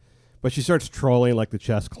quarterback. But she starts trolling like the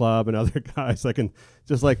chess club and other guys, like, and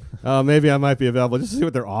just like, oh, maybe I might be available just to see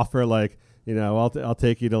what their offer. Like, I'll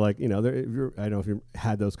take you to like, I don't know if you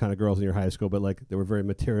had those kind of girls in your high school, but like they were very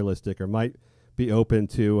materialistic or might be open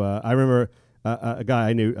to. I remember a guy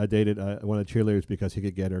I knew dated one of the cheerleaders because he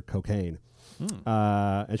could get her cocaine,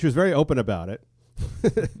 and she was very open about it.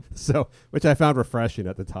 So, which I found refreshing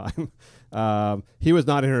at the time. He was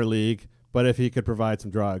not in her league, but if he could provide some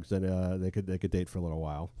drugs, then they could date for a little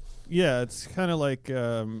while. Yeah, it's kind of like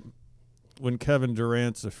when Kevin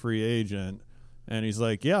Durant's a free agent and he's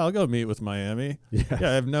like, yeah, I'll go meet with Miami. Yeah,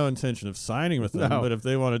 I have no intention of signing with them, but if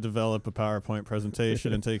they want to develop a PowerPoint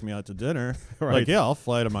presentation and take me out to dinner, like, yeah, I'll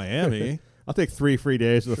fly to Miami. I'll take 3 free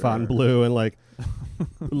days with Fontainebleau and like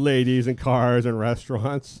ladies and cars and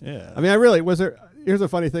restaurants. Yeah. I mean, here's the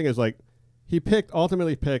funny thing is like he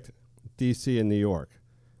ultimately picked DC and New York.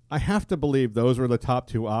 I have to believe those were the top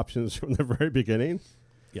 2 options from the very beginning.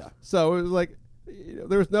 Yeah. So it was like,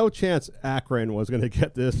 there was no chance Akron was going to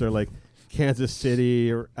get this, or like Kansas City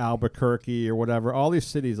or Albuquerque or whatever. All these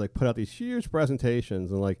cities like put out these huge presentations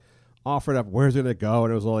and like offered up where's it going to go,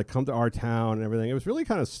 and it was all like come to our town and everything. It was really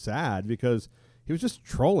kind of sad because he was just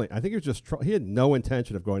trolling. I think he was just he had no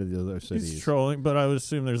intention of going to the other cities. He's trolling, but I would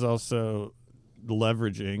assume there's also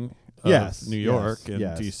leveraging of New York and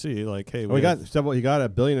DC. Like, hey, he got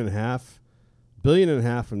 $1.5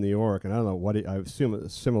 billion from New York, and I don't know what I assume a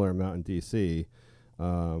similar amount in DC.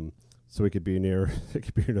 So he could be near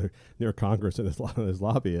Congress and his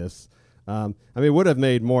lobbyists. I mean, it would have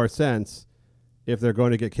made more sense if they're going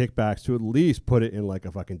to get kickbacks to at least put it in like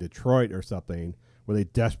a fucking Detroit or something where they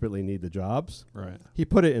desperately need the jobs. Right. He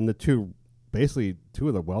put it in basically two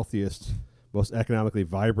of the wealthiest, most economically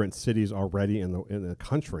vibrant cities already in the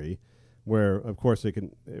country, where of course they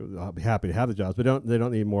will be happy to have the jobs, but they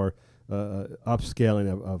don't need more upscaling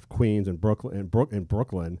of Queens and Brooklyn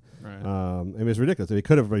Right. I mean, it's ridiculous. He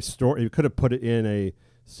could have put it in a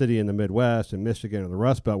city in the Midwest and Michigan or the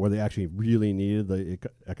Rust Belt where they actually really needed the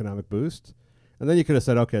economic boost, and then you could have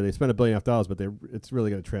said, okay, they spent $1 billion, but it's really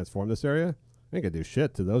going to transform this area. They ain't gonna do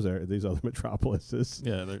shit to these other metropolises.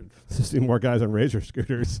 Yeah, they're just see more guys on Razor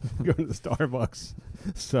scooters going to the Starbucks.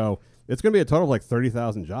 So it's gonna be a total of like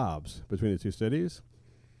 30,000 jobs between the two cities.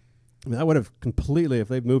 I mean, that would have completely, if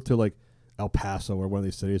they moved to like El Paso or one of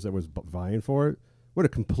these cities that was vying for it, would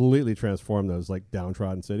have completely transformed those like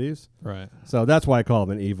downtrodden cities. right. So that's why I call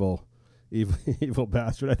him an evil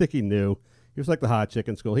bastard. I think he knew. He was like the hot chick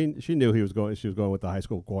in school. She knew she was going with the high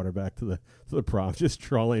school quarterback to the prom, just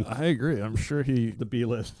trolling. I agree. I'm sure the B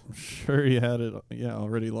list. I'm sure he had it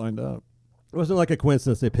already lined up. It wasn't like a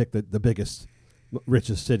coincidence they picked the biggest,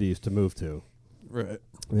 richest cities to move to. Right.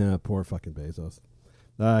 Yeah, poor fucking Bezos.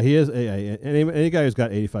 He is any guy who's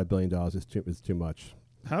got $85 billion is too much.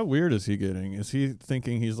 How weird is he getting? Is he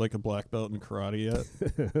thinking he's like a black belt in karate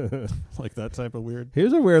yet? Like that type of weird?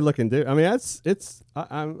 He's a weird looking dude. I mean,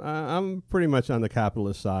 I'm pretty much on the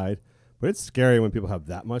capitalist side, but it's scary when people have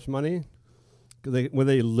that much money. When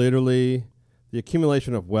they literally, the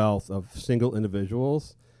accumulation of wealth of single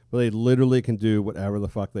individuals, where they literally can do whatever the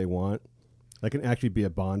fuck they want. They can actually be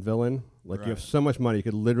a Bond villain. Like, right. You have so much money, you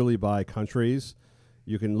could literally buy countries.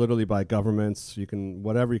 You can literally buy governments. You can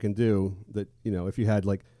whatever you can do that. If you had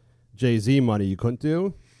like Jay-Z money, you couldn't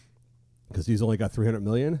do because he's only got $300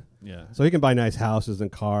 million. Yeah. So he can buy nice houses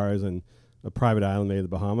and cars and a private island made of the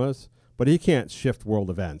Bahamas, but he can't shift world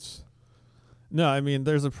events. No, I mean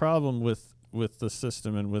there's a problem with the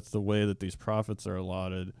system and with the way that these profits are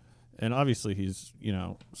allotted. And obviously he's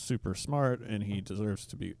super smart and he deserves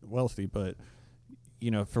to be wealthy, but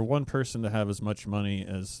for one person to have as much money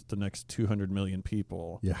as the next 200 million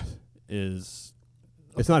people, it's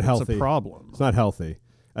not healthy. It's a problem. It's not healthy,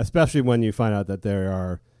 especially when you find out that there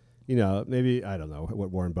are, maybe I don't know what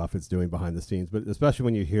Warren Buffett's doing behind the scenes, but especially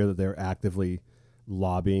when you hear that they're actively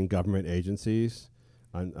lobbying government agencies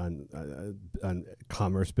on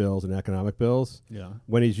commerce bills and economic bills. Yeah.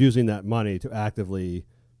 When he's using that money to actively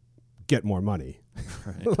get more money.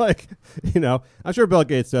 Right. I'm sure Bill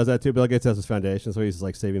Gates does that too. Bill Gates has his foundation, so he's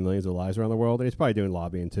like saving millions of lives around the world, and he's probably doing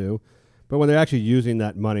lobbying too. But when they're actually using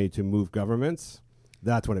that money to move governments,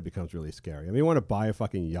 that's when it becomes really scary. I mean, you want to buy a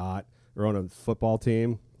fucking yacht or own a football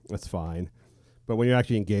team, that's fine. But when you're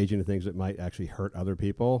actually engaging in things that might actually hurt other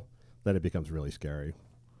people, then it becomes really scary.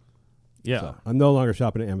 Yeah. So I'm no longer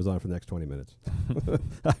shopping at Amazon for the next 20 minutes.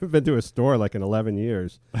 I haven't been to a store like in 11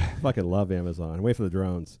 years. Fucking love Amazon. Wait for the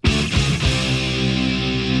drones.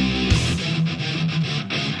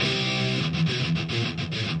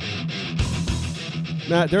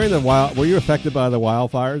 Matt, during the were you affected by the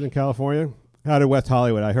wildfires in California? How did West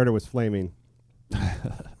Hollywood? I heard it was flaming.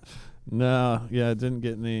 No, yeah, I didn't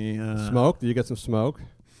get any Smoke? Did you get some smoke?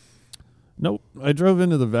 Nope. I drove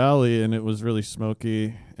into the valley and it was really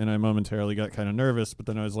smoky, and I momentarily got kind of nervous, but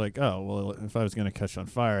then I was like, oh, well, if I was going to catch on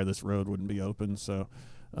fire, this road wouldn't be open. So,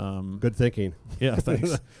 good thinking. Yeah,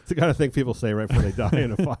 thanks. It's the kind of thing people say right before they die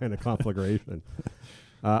in a fire, in a conflagration.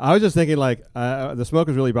 I was just thinking, like, the smoke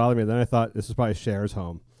was really bothering me. Then I thought this is probably Cher's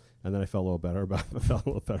home, and then I felt a little better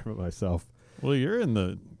about myself. Well, you're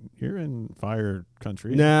in fire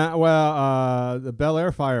country. Nah, well, the Bel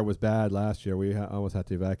Air fire was bad last year. We almost had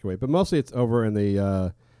to evacuate, but mostly it's over in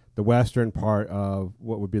the western part of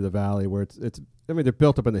what would be the valley, where it's. I mean, they're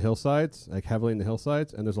built up in the hillsides, like heavily in the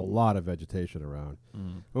hillsides, and there's a lot of vegetation around.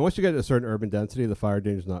 And once you get to a certain urban density, the fire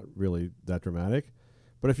danger is not really that dramatic.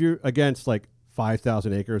 But if you're against like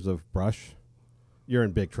 5,000 acres of brush, you're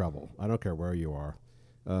in big trouble. I don't care where you are.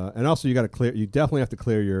 And also, you got to clear. You definitely have to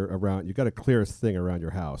clear you got to clear a thing around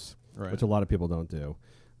your house, Right. which a lot of people don't do.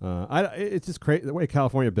 It's just crazy. The way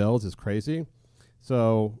California builds is crazy.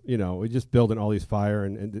 So we just build in all these fire,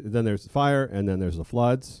 and then there's the fire, and then there's the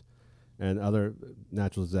floods, and other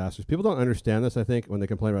natural disasters. People don't understand this. I think when they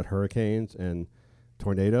complain about hurricanes and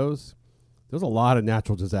tornadoes, there's a lot of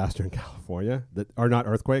natural disaster in California that are not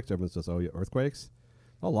earthquakes. Everyone says, "Oh, yeah, earthquakes."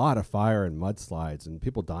 A lot of fire and mudslides and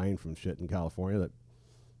people dying from shit in California that.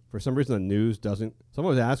 For some reason, the news doesn't.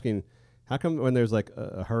 Someone was asking, how come when there's like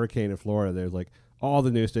a hurricane in Florida, there's like all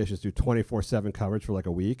the news stations do 24/7 coverage for like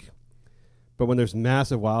a week, but when there's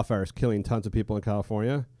massive wildfires killing tons of people in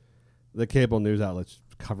California, the cable news outlets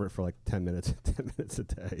cover it for like 10 minutes a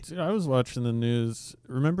day. Dude, I was watching the news.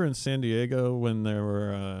 Remember in San Diego when there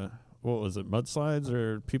were what was it, mudslides,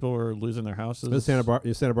 or people were losing their houses? Santa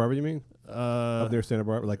Barbara, you mean? Up near Santa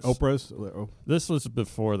Barbara, like Oprah's. This was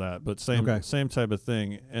before that, but same type of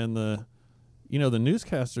thing. And the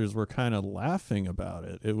newscasters were kind of laughing about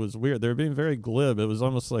it. It was weird. They were being very glib. It was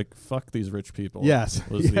almost like "fuck these rich people." Yes,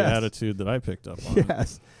 was the attitude that I picked up on.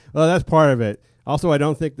 Yes, well, that's part of it. Also, I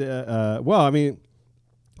don't think that. Well, I mean,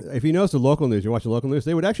 if you notice the local news, you're watching local news,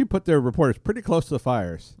 they would actually put their reporters pretty close to the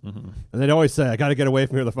fires, and they'd always say, "I got to get away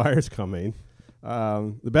from here. The fire's coming."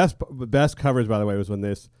 The best coverage, by the way, was when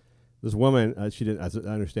this woman, she didn't. I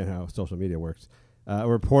understand how social media works. A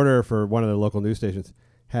reporter for one of the local news stations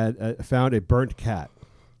had found a burnt cat.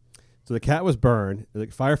 So the cat was burned. The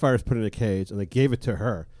firefighters put it in a cage, and they gave it to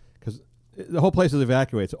her because the whole place is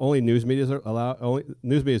evacuated. So only news media are allowed.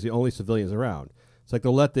 News media is the only civilians around. It's like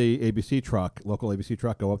they'll let the local ABC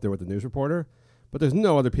truck, go up there with the news reporter, but there's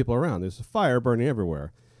no other people around. There's a fire burning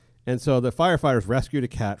everywhere. And so the firefighters rescued a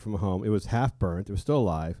cat from a home. It was half burnt. It was still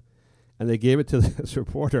alive. And they gave it to this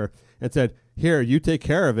reporter and said, "Here, you take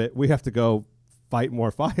care of it. We have to go fight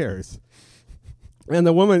more fires." And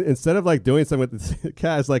the woman, instead of like doing something with the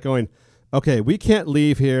cat, is like going, "Okay, we can't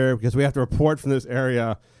leave here because we have to report from this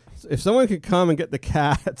area. So if someone could come and get the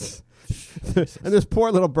cats." And this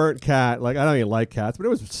poor little burnt cat, like I don't even like cats, but it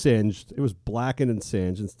was singed. It was blackened and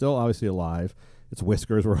singed and still obviously alive. Its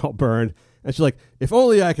whiskers were all burned. And she's like, "If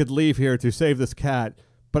only I could leave here to save this cat,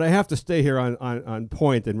 but I have to stay here on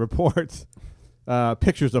point and report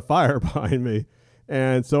pictures of fire behind me."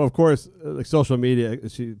 And so, of course, like social media,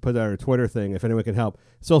 she put out her Twitter thing, if anyone can help.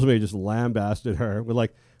 Social media just lambasted her with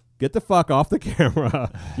like, "Get the fuck off the camera.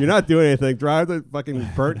 You're not doing anything. Drive the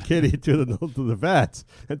fucking burnt kitty to the vets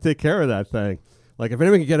and take care of that thing. Like, if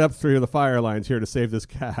anyone can get up through the fire lines here to save this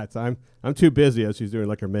cat, I'm too busy," as she's doing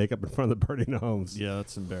like her makeup in front of the burning homes. Yeah,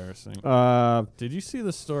 that's embarrassing. Did you see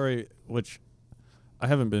the story, which I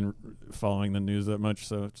haven't been following the news that much,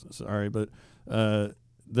 so sorry, but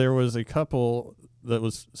there was a couple that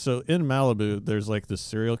was, so in Malibu, there's like this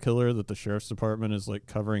serial killer that the sheriff's department is like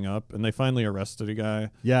covering up, and they finally arrested a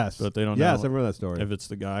guy. Yes. But they don't know I remember that story. if it's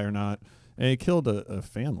the guy or not. And he killed a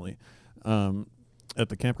family at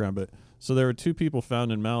the campground. But so there were two people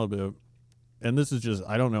found in Malibu, and this is just,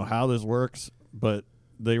 I don't know how this works, but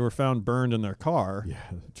they were found burned in their car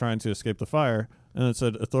trying to escape the fire, and it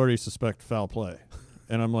said authorities suspect foul play.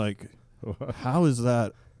 And I'm like, how is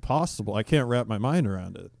that possible? I can't wrap my mind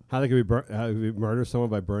around it. How they could how you could murder someone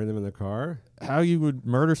by burning them in the car? How you would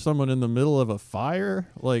murder someone in the middle of a fire?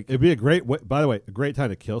 Like, It'd be a great by the way, a great time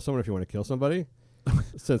to kill someone if you want to kill somebody.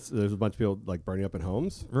 Since there's a bunch of people like burning up in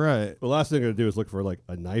homes. right. The last thing they're going to do is look for like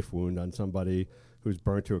a knife wound on somebody who's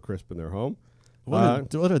burnt to a crisp in their home.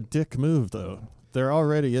 What a dick move, though. They're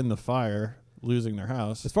already in the fire, losing their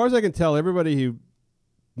house. As far as I can tell,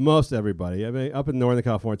 most everybody, I mean, up in Northern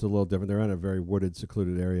California, it's a little different. They're in a very wooded,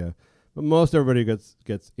 secluded area. But most everybody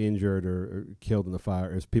gets injured or killed in the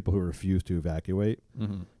fire is people who refuse to evacuate.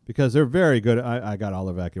 Mm-hmm. Because they're very good. I got all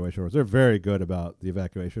the evacuation orders. They're very good about the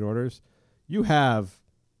evacuation orders. You have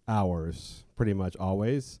hours, pretty much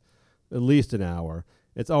always, at least an hour.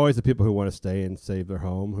 It's always the people who want to stay and save their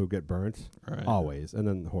home who get burnt, Right. always. And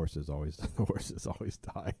then the horses always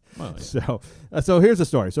die. Well, yeah. So here's the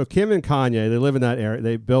story. So Kim and Kanye, they live in that area.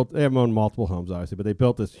 They have owned multiple homes, obviously, but they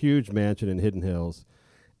built this huge mansion in Hidden Hills.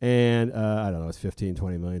 And I don't know, it's $15,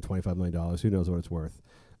 $20 million, $25 million. Who knows what it's worth?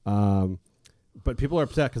 But people are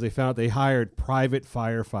upset because they found they hired private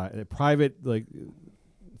firefighter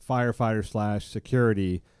 /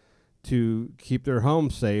 security to keep their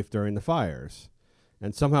homes safe during the fires.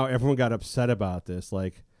 And somehow everyone got upset about this.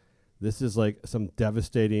 Like, this is like some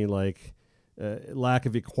devastating, like, lack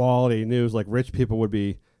of equality news. Like, rich people would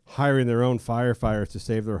be hiring their own firefighters to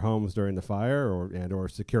save their homes during the fire, or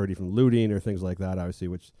security from looting or things like that, obviously,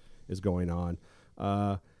 which is going on.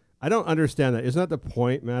 I don't understand that. Isn't that the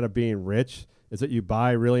point, Matt, of being rich? Is that you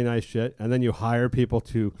buy really nice shit and then you hire people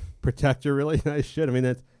to protect your really nice shit? I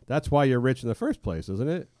mean, that's why you're rich in the first place, isn't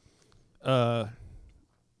it?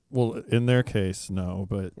 Well, in their case, no,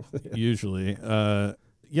 but usually,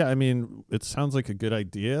 yeah. I mean, it sounds like a good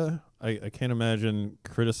idea. I can't imagine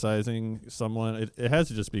criticizing someone. It has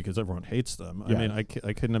to just be because everyone hates them. Yeah. I mean, I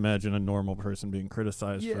couldn't imagine a normal person being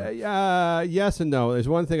criticized. Yes and no. There's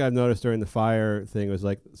one thing I've noticed during the fire thing was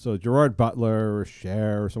like, so Gerard Butler or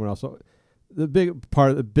Cher or someone else. So the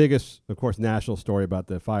biggest, of course, national story about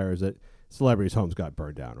the fire is that celebrities' homes got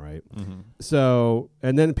burned down, right? Mm-hmm. So,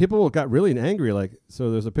 and then people got really angry. Like, so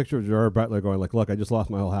there's a picture of Gerard Butler going like, look, I just lost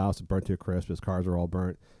my whole house. It burnt to a crisp. His cars are all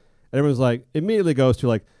burnt. And everyone's like, immediately goes to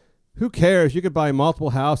like, who cares? You could buy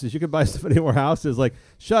multiple houses. You could buy so many more houses. Like,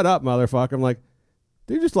 shut up, motherfucker. I'm like,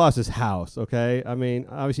 dude just lost his house, okay? I mean,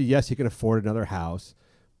 obviously, yes, he can afford another house.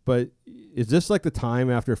 But is this like the time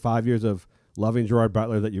after 5 years of loving Gerard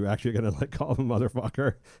Butler that you're actually going to like call him a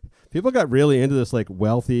motherfucker? People got really into this, like,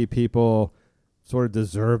 wealthy people sort of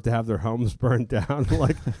deserve to have their homes burned down.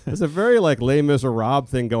 Like, there's a very like Les Miserables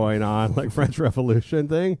thing going on, like French Revolution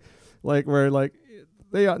thing, like where like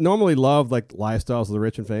they normally love like lifestyles of the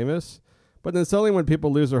rich and famous, but then suddenly when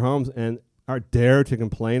people lose their homes and are dared to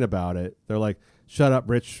complain about it, they're like, shut up,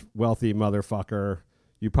 rich, wealthy motherfucker.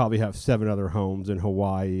 You probably have 7 other homes in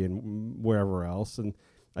Hawaii and wherever else. And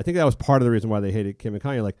I think that was part of the reason why they hated Kim and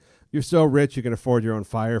Kanye. Like, you're so rich you can afford your own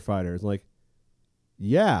firefighters. Like,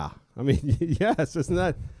 yeah. I mean, yes. Isn't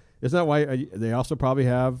that why they also probably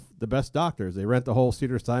have the best doctors? They rent the whole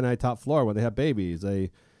Cedars-Sinai top floor when they have babies.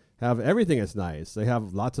 They have everything that's nice. They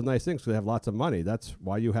have lots of nice things because they have lots of money. That's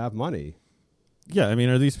why you have money. Yeah, I mean,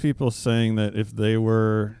 are these people saying that if they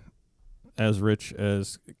were as rich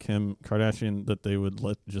as Kim Kardashian, that they would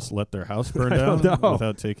let their house burn down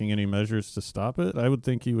without taking any measures to stop it? I would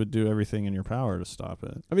think you would do everything in your power to stop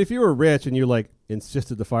it. I mean, if you were rich and you like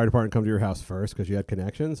insisted the fire department come to your house first because you had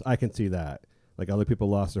connections, I can see that. Like, other people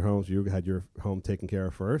lost their homes, you had your home taken care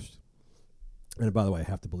of first. And by the way, I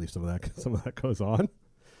have to believe some of that goes on.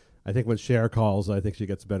 I think when Cher calls, I think she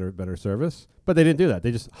gets better service. But they didn't do that.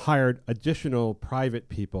 They just hired additional private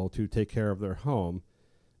people to take care of their home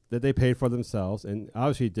that they paid for themselves, and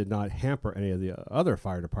obviously did not hamper any of the other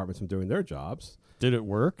fire departments from doing their jobs. Did it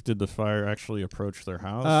work? Did the fire actually approach their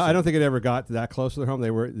house? I don't think it ever got that close to their home.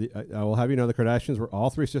 They were. I will have you know, the Kardashians were all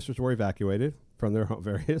 3 sisters were evacuated from their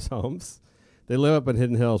various homes. They live up in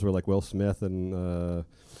Hidden Hills, where like Will Smith and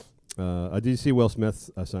did you see Will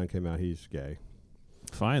Smith's son came out? He's gay.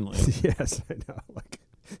 Finally. Yes, I know.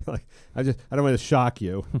 Like I don't want to shock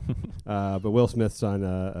you, but Will Smith's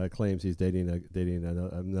son claims he's dating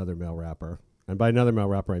another male rapper, and by another male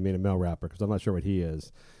rapper I mean a male rapper because I'm not sure what he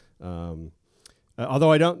is.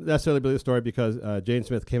 Although I don't necessarily believe the story because Jaden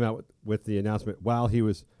Smith came out with the announcement while he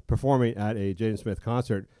was performing at a Jaden Smith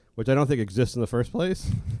concert, which I don't think exists in the first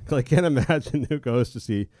place. Because I can't imagine who goes to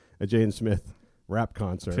see a Jaden Smith rap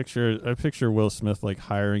concert. I picture Will Smith like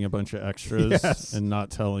hiring a bunch of extras Yes. and not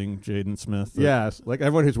telling Jaden Smith. Yes, like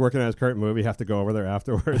everyone who's working on his current movie have to go over there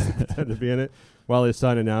afterwards and pretend to be in it, while his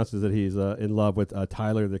son announces that he's in love with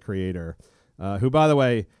Tyler, the Creator, who, by the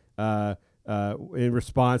way, in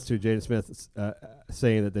response to Jaden Smith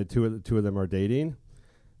saying that the two of them are dating,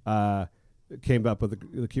 came up with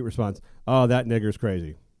the cute response, "Oh, that nigger's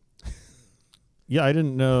crazy." Yeah, I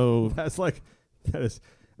didn't know. That's like that is.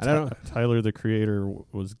 And I don't. Tyler, the creator,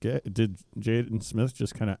 was gay. Did Jaden Smith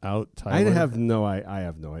just kind of out Tyler? I have no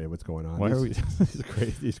idea what's going on. Why are we?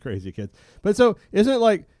 These crazy kids. But so isn't it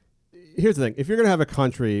like? Here's the thing: if you're going to have a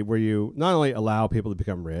country where you not only allow people to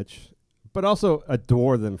become rich, but also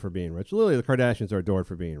adore them for being rich. Literally, the Kardashians are adored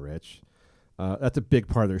for being rich. That's a big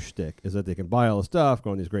part of their shtick, is that they can buy all the stuff,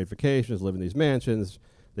 go on these great vacations, live in these mansions.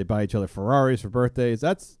 They buy each other Ferraris for birthdays.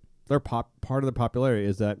 That's their part of the popularity,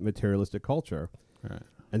 is that materialistic culture. Right.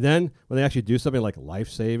 And then when they actually do something like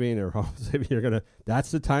life-saving or home-saving,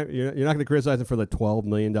 that's the time, you're not going to criticize them for the $12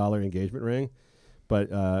 million engagement ring, but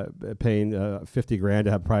paying $50,000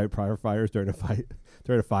 to have private firefighters during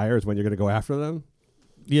a fire is when you're going to go after them.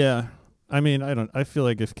 Yeah. I mean, I feel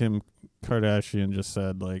like if Kim Kardashian just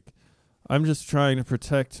said, like, I'm just trying to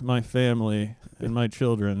protect my family and my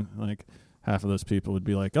children, like, half of those people would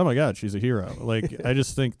be like, oh my God, she's a hero. Like, I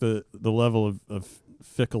just think the level of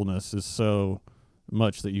fickleness is so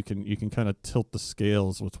much that you can kind of tilt the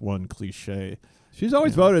scales with one cliche. She's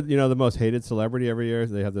always voted, the most hated celebrity every year.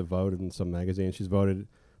 They have the vote in some magazine. She's voted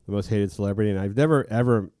the most hated celebrity, and I've never,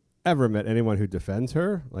 ever met anyone who defends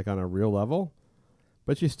her, like on a real level.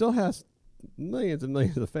 But she still has millions and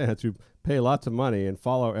millions of fans who pay lots of money and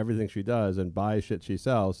follow everything she does and buy shit she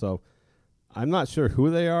sells. So I'm not sure who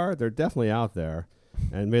they are. They're definitely out there.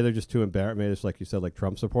 And maybe they're just too embarrassed. Maybe it's like you said, like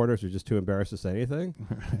Trump supporters are just too embarrassed to say anything.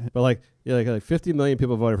 But like 50 million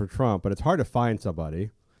people voted for Trump, but it's hard to find somebody,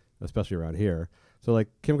 especially around here. So like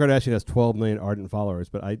Kim Kardashian has 12 million ardent followers,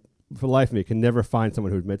 but I, for the life of me, can never find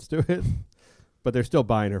someone who admits to it. But they're still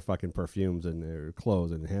buying her fucking perfumes and her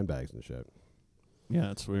clothes and handbags and shit.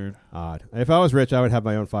 Yeah, it's weird. Odd. If I was rich, I would have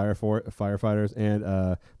my own firefighters and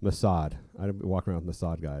Mossad. I'd walk around with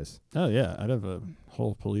Mossad guys. Oh yeah, I'd have a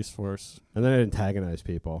whole police force. And then I'd antagonize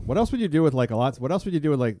people. What else would you do with what else would you do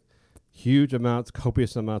with like huge amounts,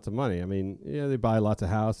 copious amounts of money? I mean, they buy lots of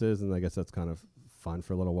houses, and I guess that's kind of fun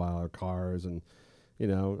for a little while, or cars, and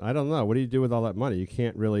I don't know. What do you do with all that money? You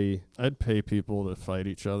can't really. I'd pay people to fight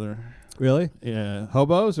each other. Really? Yeah.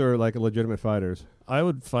 Hobos or like legitimate fighters? I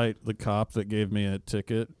would fight the cop that gave me a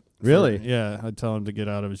ticket. Really? Yeah, I'd tell him to get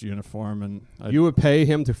out of his uniform, and you would pay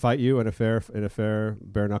him to fight you in a fair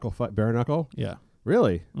bare knuckle fight. Bare knuckle? Yeah.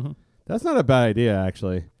 Really? Mm-hmm. That's not a bad idea,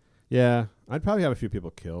 actually. Yeah, I'd probably have a few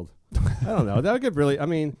people killed. I don't know. That would get really. I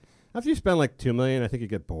mean, after you spend like $2 million, I think you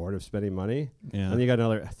get bored of spending money. Yeah. And you got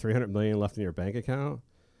another $300 million left in your bank account.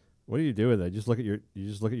 What do you do with it? You just look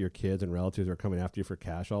at your kids and relatives who are coming after you for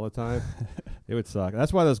cash all the time. It would suck.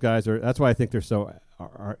 That's why those guys are. That's why I think they're so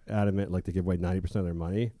are adamant, like to give away 90% of their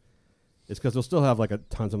money. It's because they'll still have like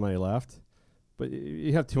tons of money left, but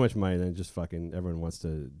you have too much money, then just fucking everyone wants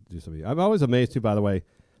to do something. I'm always amazed too. By the way,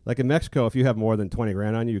 like in Mexico, if you have more than 20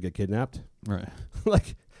 grand on you, you get kidnapped. Right.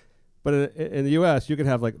 But in the U.S., you can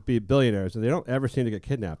have be billionaires, and they don't ever seem to get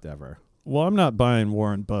kidnapped ever. Well, I'm not buying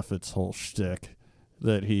Warren Buffett's whole shtick.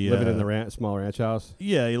 That he living in the small ranch house.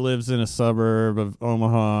 Yeah, he lives in a suburb of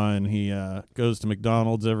Omaha, and he goes to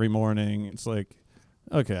McDonald's every morning. It's like,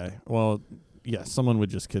 okay, well, yeah, someone would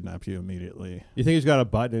just kidnap you immediately. You think he's got a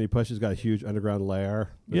button and he pushes? He's got a huge underground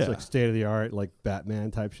lair. It's like state of the art, like Batman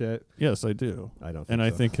type shit. Yes, I do. I don't. I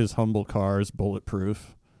think his humble car is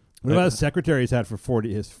bulletproof. What about his secretary he's had for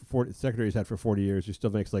 40? His secretary he's had for 40 years. He still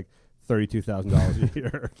makes like $32,000 a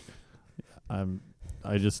year.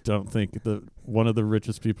 I just don't think that one of the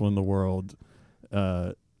richest people in the world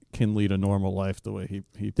can lead a normal life the way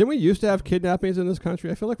he. Didn't we used to have kidnappings in this country?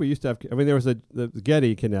 I feel like we used to have. I mean, there was the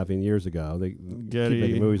Getty kidnapping years ago. They keep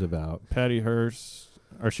making movies about Patty Hearst,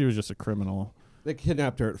 or she was just a criminal. They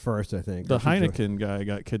kidnapped her at first, I think. The Heineken guy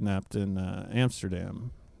got kidnapped in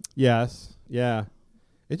Amsterdam. Yes, yeah.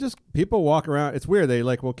 It's just people walk around. It's weird. They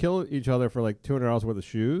will kill each other for like $200 worth of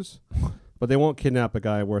shoes, but they won't kidnap a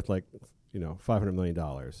guy worth like. $500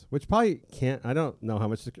 million, which probably can't. I don't know how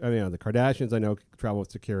much. The Kardashians I know travel with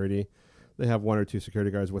security. They have 1 or 2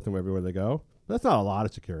 security guards with them everywhere they go. But that's not a lot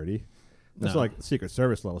of security. That's like Secret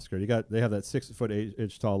Service level security. They have that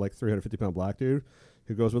 6'8" tall, like 350-pound black dude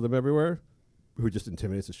who goes with them everywhere, who just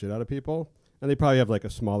intimidates the shit out of people. And they probably have like a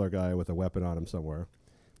smaller guy with a weapon on him somewhere.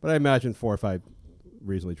 But I imagine 4 or 5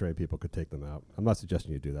 reasonably trained people could take them out. I'm not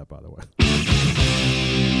suggesting you do that, by the way.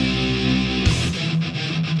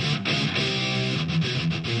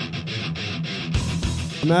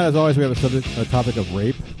 Matt, as always, we have a topic of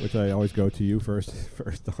rape, which I always go to you first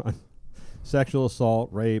on. Sexual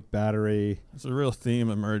assault, rape, battery. It's a real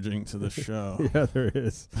theme emerging to the show. Yeah, there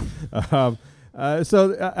is. I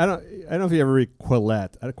don't know if you ever read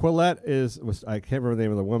Quillette. Quillette I can't remember the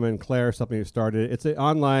name of the woman, Claire something who started it. It's an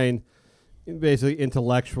online, basically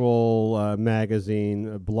intellectual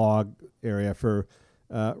magazine, blog area for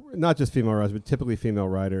not just female writers, but typically female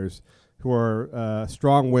writers who are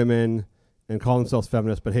strong women and call themselves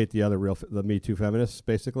feminists, but hate the Me Too feminists,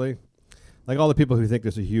 basically. Like all the people who think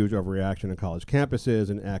there's a huge overreaction in college campuses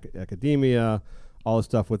and academia, all this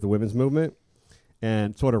stuff with the women's movement,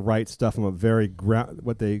 and sort of write stuff from a very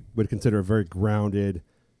what they would consider a very grounded,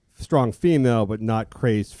 strong female, but not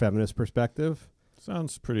crazed feminist perspective.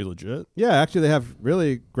 Sounds pretty legit. Yeah, actually, they have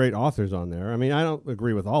really great authors on there. I mean, I don't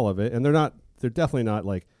agree with all of it, and they're definitely not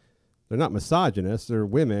like, they're not misogynists. They're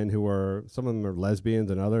women who are, some of them are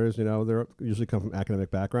lesbians and others, they're usually come from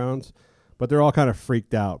academic backgrounds, but they're all kind of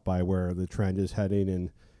freaked out by where the trend is heading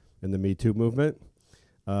in the Me Too movement,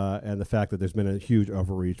 and the fact that there's been a huge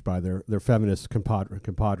overreach by their feminist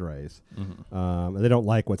compadres. Mm-hmm. And they don't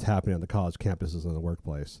like what's happening on the college campuses and the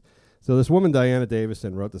workplace. So this woman, Diana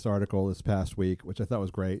Davison, wrote this article this past week, which I thought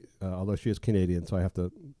was great, although she is Canadian, so I have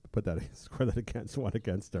to score that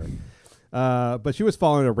against her. But she was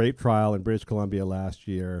following a rape trial in British Columbia last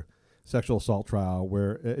year, sexual assault trial,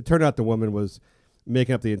 where it turned out the woman was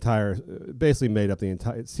making up it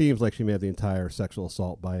seems like she made up the entire sexual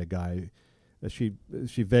assault by a guy that she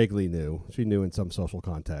vaguely knew. She knew in some social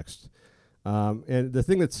context. And the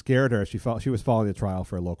thing that scared her, she was following the trial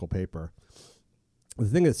for a local paper. The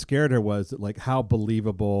thing that scared her was like how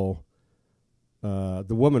believable the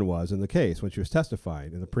woman was in the case when she was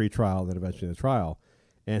testifying in the pre-trial and then eventually in the trial.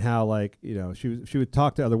 And how, she would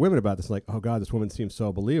talk to other women about this, like, oh, God, this woman seems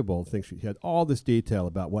so believable. Think she had all this detail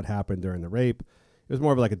about what happened during the rape. It was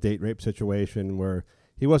more of like a date rape situation where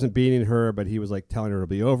he wasn't beating her, but he was, like, telling her it'll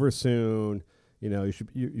be over soon. You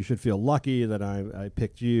should feel lucky that I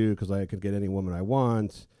picked you because I could get any woman I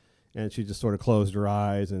want. And she just sort of closed her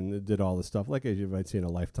eyes and did all this stuff, like as you might see in a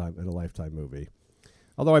Lifetime movie.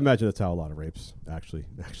 Although I imagine that's how a lot of rapes actually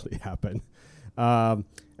happen. And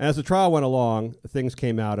as the trial went along, things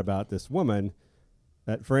came out about this woman.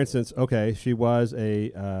 For instance, she was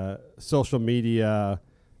a social media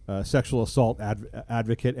sexual assault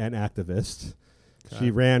advocate and activist. Okay.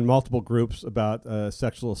 She ran multiple groups about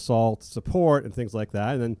sexual assault support and things like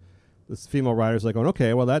that. And then this female writer's like,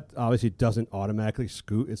 okay, well, that obviously doesn't automatically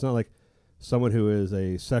scoot. It's not like someone who is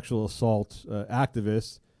a sexual assault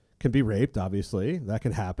activist can be raped, obviously. That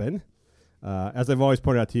can happen. As I've always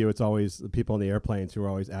pointed out to you, it's always the people on the airplanes who are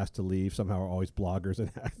always asked to leave somehow are always bloggers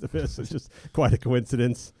and activists. It's just quite a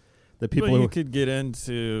coincidence that people you could get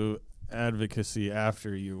into advocacy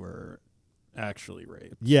after you were actually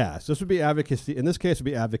raped. Yeah, so this would be advocacy. In this case, it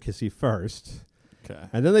would be advocacy first. Okay.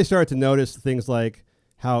 And then they started to notice things like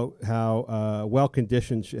how well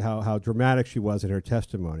conditioned, how dramatic she was in her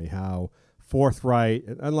testimony, how forthright,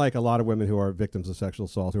 unlike a lot of women who are victims of sexual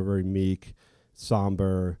assault, who are very meek,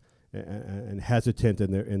 somber, and hesitant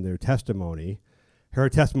in their testimony. Her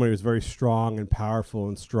testimony was very strong and powerful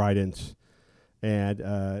and strident,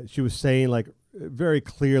 and she was saying, like, very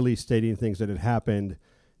clearly stating things that had happened,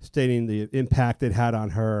 stating the impact it had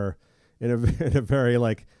on her in a very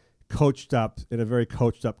coached up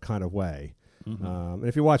kind of way. Mm-hmm. And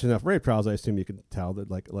if you watch enough rape trials, I assume you can tell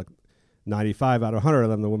that like 95 out of 100 of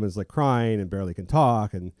them, the woman's like crying and barely can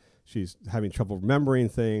talk, and she's having trouble remembering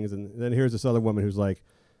things. And then here's this other woman who's like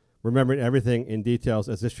remembering everything in details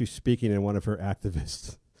as if she's speaking in one of her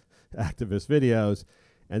activist videos.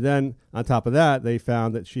 And then on top of that, they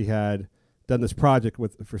found that she had done this project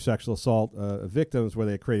for sexual assault victims where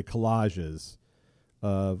they created collages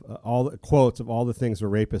of all the quotes of all the things the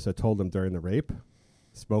rapist had told them during the rape,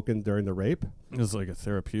 spoken during the rape. It was like a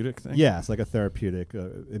therapeutic thing? Yeah, it's like a therapeutic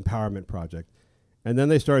empowerment project. And then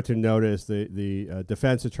they started to notice, the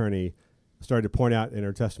defense attorney started to point out in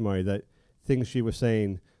her testimony that things she was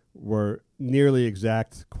saying were nearly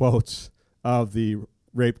exact quotes of the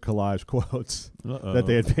rape collage quotes that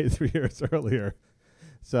they had made 3 years earlier.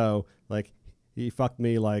 So, like, he fucked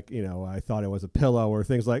me like, I thought it was a pillow, or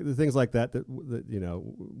things like that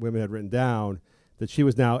women had written down, that she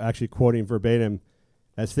was now actually quoting verbatim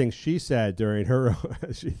as things she said during her.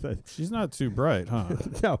 She's not too bright, huh?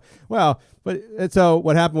 No. Well, and so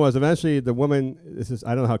what happened was eventually the woman,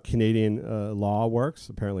 I don't know how Canadian law works.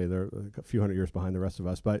 Apparently they're a few hundred years behind the rest of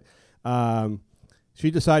us, but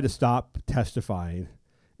she decided to stop testifying,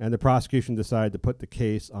 and the prosecution decided to put the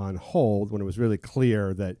case on hold when it was really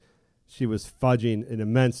clear that she was fudging an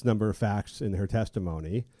immense number of facts in her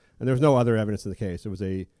testimony, and there was no other evidence in the case. It was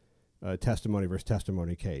a testimony versus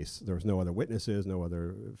testimony case. There was no other witnesses, no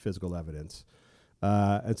other physical evidence.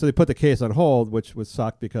 And so they put the case on hold, which was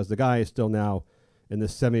sucked because the guy is still now in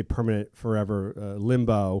this semi-permanent, forever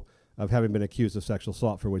limbo of having been accused of sexual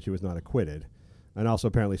assault for which he was not acquitted, and also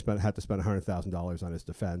apparently had to spend $100,000 on his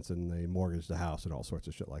defense, and they mortgaged the house and all sorts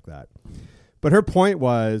of shit like that. But her point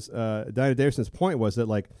was, Diana Davison's point was that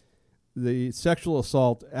like the sexual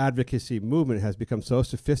assault advocacy movement has become so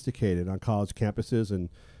sophisticated on college campuses and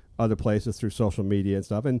other places through social media and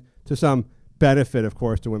stuff, and to some benefit, of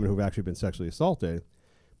course, to women who've actually been sexually assaulted.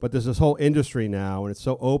 But there's this whole industry now, and it's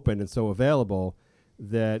so open and so available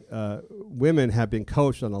that women have been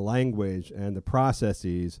coached on the language and the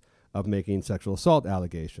processes of making sexual assault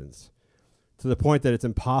allegations, to the point that it's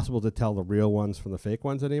impossible to tell the real ones from the fake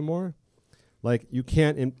ones anymore. Like, you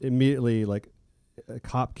can't immediately, like, a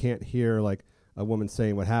cop can't hear, like, a woman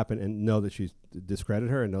saying what happened and know that she's discredit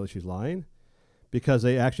her and know that she's lying, because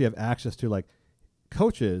they actually have access to, like,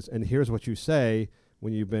 coaches, and here's what you say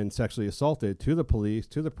when you've been sexually assaulted to the police,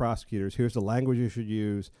 to the prosecutors. Here's the language you should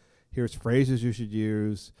use. Here's phrases you should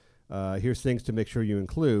use. Here's things to make sure you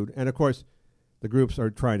include. And, of course, the groups are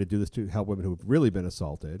trying to do this to help women who have really been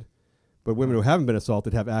assaulted. But women who haven't been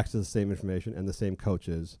assaulted have access to the same information and the same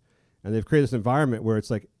coaches. And they've created this environment where it's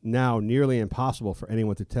like now nearly impossible for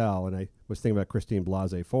anyone to tell. And I was thinking about Christine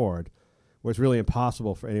Blasey Ford, where it's really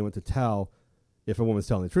impossible for anyone to tell if a woman's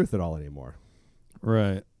telling the truth at all anymore.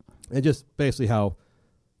 Right. And just basically how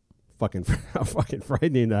fucking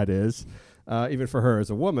frightening that is, even for her as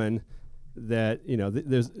a woman, that, you know,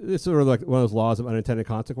 there's it's sort of like one of those laws of unintended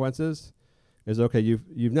consequences. Is okay,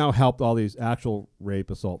 you've now helped all these actual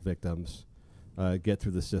rape assault victims get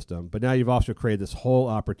through the system, but now you've also created this whole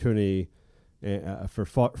opportunity for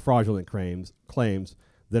fraudulent claims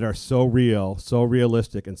that are so real, so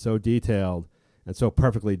realistic, and so detailed, and so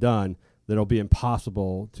perfectly done that it'll be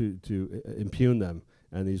impossible to impugn them.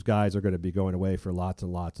 And these guys are going to be going away for lots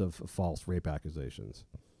and lots of false rape accusations.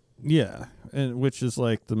 Yeah, and which is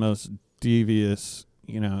like the most devious,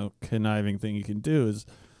 you know, conniving thing you can do is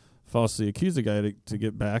falsely accuse a guy to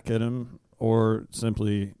get back at him, or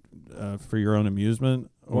simply for your own amusement,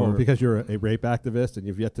 or because you're a rape activist and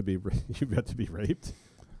you've yet to be raped.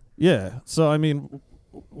 Yeah. So I mean,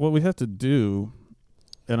 what we have to do,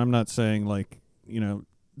 and I'm not saying like, you know,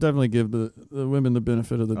 definitely give the women the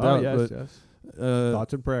benefit of the doubt. Yes, but, yes.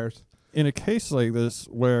 Thoughts and prayers. In a case like this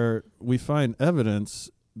where we find evidence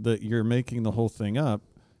that you're making the whole thing up,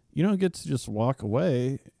 you don't get to just walk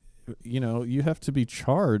away. You know, you have to be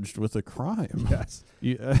charged with a crime. Yes.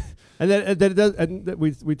 We talked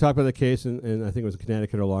about the case, and I think it was in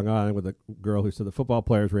Connecticut or Long Island, with a girl who said the football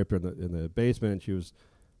players raped her in the basement, and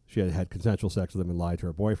she had consensual sex with them and lied to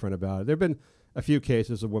her boyfriend about it. There have been a few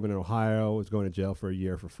cases of women in Ohio who was going to jail for a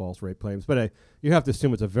year for false rape claims, but you have to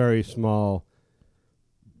assume it's a very small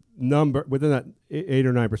number within that 8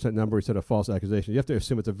 or 9% number we said of false accusations. You have to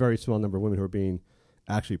assume it's a very small number of women who are being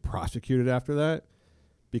actually prosecuted after that,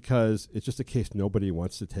 because it's just a case nobody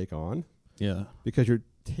wants to take on. Yeah. Because you're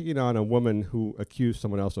taking on a woman who accused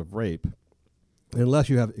someone else of rape, unless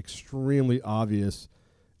you have extremely obvious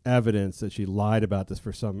evidence that she lied about this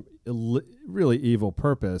for some really evil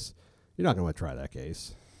purpose, you're not going to want to try that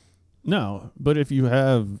case. No, but if you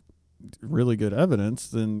have really good evidence,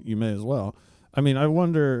 then you may as well. I mean, I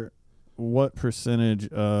wonder what percentage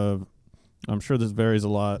of, I'm sure this varies a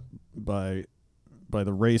lot by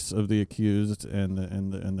the race of the accused and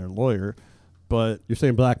their lawyer, but you're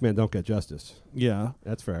saying black men don't get justice. Yeah,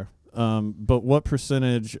 that's fair. But what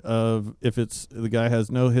percentage of, if it's the guy has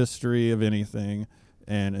no history of anything,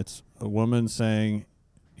 and it's a woman saying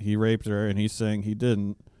he raped her and he's saying he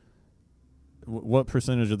didn't, what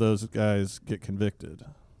percentage of those guys get convicted?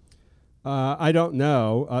 I don't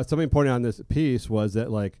know. Something pointed out on this piece was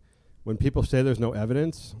that, like, when people say there's no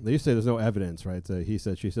evidence, they used to say there's no evidence, right? So he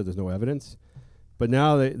said, she said, there's no evidence. But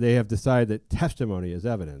now they have decided that testimony is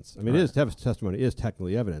evidence. I mean, right. Testimony is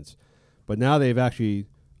technically evidence, but now they've actually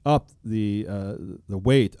upped the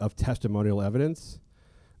weight of testimonial evidence.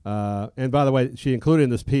 And by the way, she included in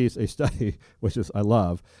this piece a study, which is I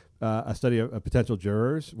love, a study of potential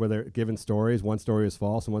jurors where they're given stories. One story is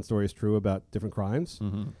false and one story is true about different crimes.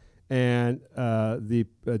 Mm-hmm. And the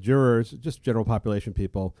jurors, just general population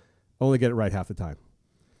people, only get it right half the time.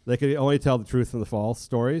 They can only tell the truth from the false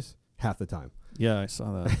stories half the time. Yeah, I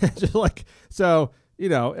saw that. Just like, so, you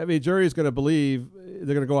know, I mean, jury is going to believe,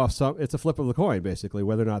 they're going to go off it's a flip of the coin, basically,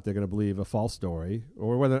 whether or not they're going to believe a false story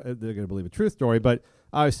or whether they're going to believe a truth story. But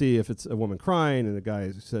obviously, if it's a woman crying and the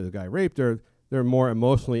guy said the guy raped her, they're more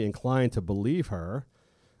emotionally inclined to believe her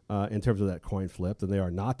in terms of that coin flip than they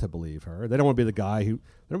are not to believe her. They don't want to be the guy they don't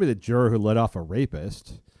want to be the juror who let off a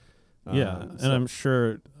rapist. Yeah, and I'm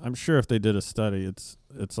sure if they did a study,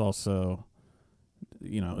 it's also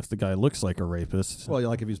if the guy looks like a rapist. Well,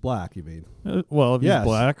 like if he's black, you mean? If Yes. he's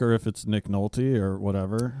black, or if it's Nick Nolte or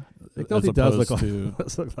whatever. Nick as Nolte does look opposed like, to,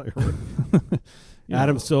 does look like a you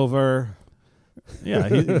Adam know. Silver. Yeah,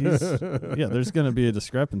 he's there's going to be a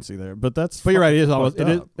discrepancy there, but that's. But you're right. It is fucked almost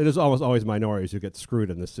up. it is almost always minorities who get screwed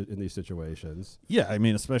in these situations. Yeah, I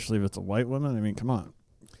mean, especially if it's a white woman. I mean, come on.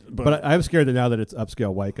 But I'm scared that now that it's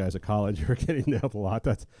upscale white guys at college who are getting nailed a lot.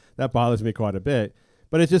 That bothers me quite a bit.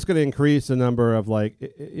 But it's just going to increase the number of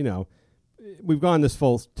we've gone this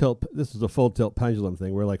full tilt. This is a full tilt pendulum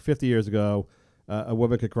thing where 50 years ago, a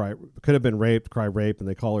woman could have been raped, cry rape, and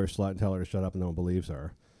they call her a slut and tell her to shut up, and no one believes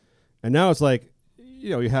her. And now it's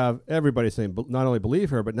you have everybody saying not only believe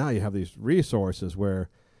her, but now you have these resources where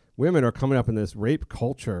women are coming up in this rape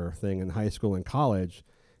culture thing in high school and college,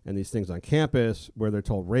 and these things on campus where they're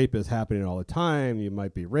told rape is happening all the time. You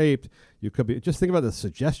might be raped. You could be. Just think about the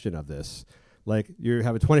suggestion of this. You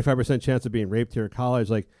have a 25% chance of being raped here at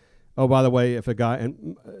college. Oh, by the way, if a guy,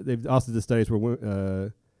 and they've also did studies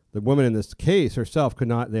where the woman in this case herself could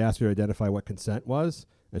not. They asked her to identify what consent was,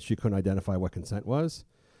 and she couldn't identify what consent was.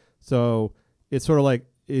 So it's sort of like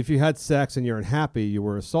if you had sex and you're unhappy, you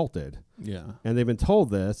were assaulted. Yeah. And they've been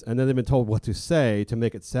told this, and then they've been told what to say to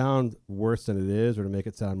make it sound worse than it is, or to make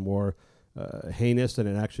it sound more heinous than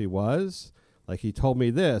it actually was. He told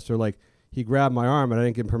me this, or he grabbed my arm and I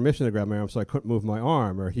didn't give him permission to grab my arm, so I couldn't move my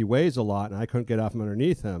arm, or he weighs a lot and I couldn't get out from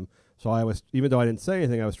underneath him. So I was, even though I didn't say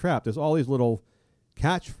anything, I was trapped. There's all these little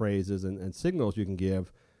catchphrases and signals you can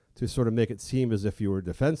give to sort of make it seem as if you were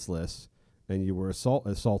defenseless and you were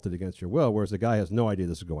assaulted against your will, whereas the guy has no idea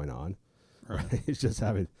this is going on. Right. He's just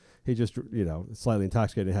slightly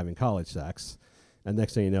intoxicated and having college sex. And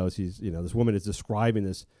next thing he knows, this woman is describing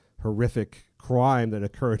this horrific crime that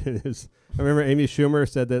occurred in his. I remember Amy Schumer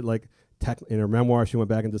said that in her memoir, she went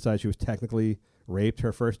back and decided she was technically raped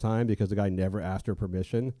her first time because the guy never asked her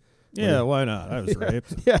permission. Yeah, why not? I was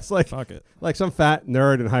raped. Yes, Fuck it. Some fat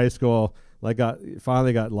nerd in high school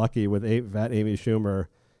finally got lucky with fat Amy Schumer,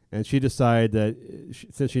 and she decided that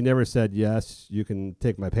since she never said yes, you can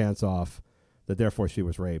take my pants off, that therefore she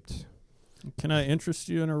was raped. Can I interest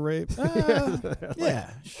you in a rape?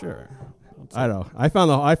 Yeah, sure. I know. I found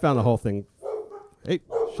the whole thing. Hey,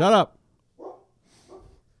 shut up.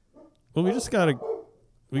 Well,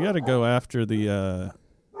 we gotta go after the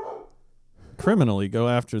criminally go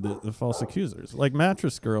after the false accusers. Like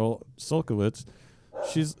Mattress Girl Sulkowicz,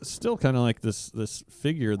 she's still kind of like this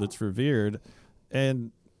figure that's revered,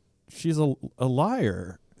 and she's a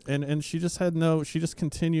liar. And she just she just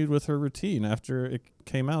continued with her routine after it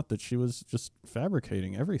came out that she was just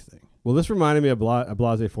fabricating everything. Well, this reminded me of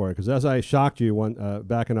Blasey Ford, because as I shocked you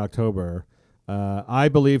back in October, I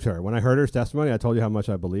believed her. When I heard her testimony, I told you how much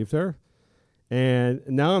I believed her. And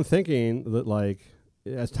now I'm thinking that,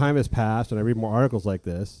 as time has passed and I read more articles like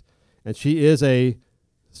this, and she is a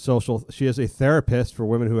therapist for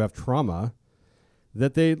women who have trauma,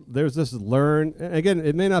 that there's this and again,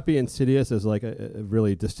 it may not be insidious as a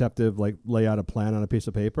really deceptive, lay out a plan on a piece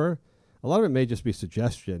of paper. A lot of it may just be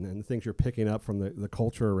suggestion and things you're picking up from the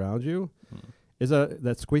culture around you. Is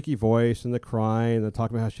that squeaky voice and the crying and the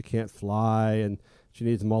talking about how she can't fly and she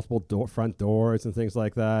needs multiple front doors and things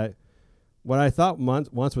like that. What I thought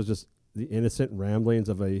once was just the innocent ramblings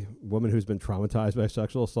of a woman who's been traumatized by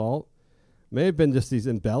sexual assault may have been just these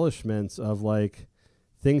embellishments of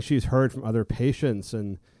things she's heard from other patients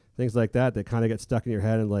and things like that kind of get stuck in your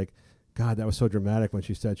head and God, that was so dramatic when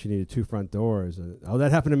she said she needed 2 front doors. Oh,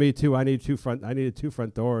 that happened to me too. I needed 2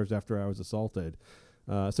 front doors after I was assaulted.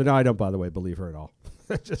 So now I don't, by the way, believe her at all.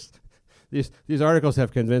 Just these articles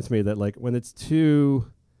have convinced me that when it's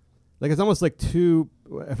too, it's almost too.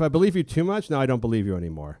 If I believe you too much, now I don't believe you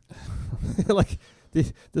anymore.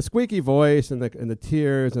 The squeaky voice and the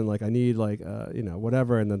tears and I need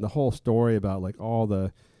whatever, and then the whole story about all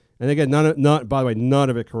the, and again, by the way, none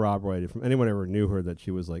of it corroborated from anyone who ever knew her that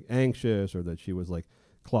she was anxious or that she was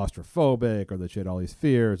claustrophobic or that she had all these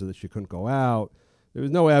fears or that she couldn't go out. There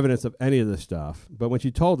was no evidence of any of this stuff. But when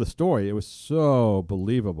she told the story, it was so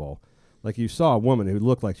believable. You saw a woman who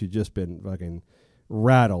looked like she'd just been fucking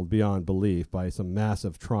rattled beyond belief by some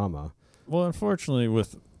massive trauma. Well, unfortunately,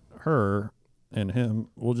 with her and him,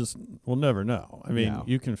 we'll never know. I mean,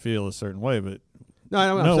 you can feel a certain way, but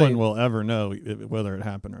no one will ever know whether it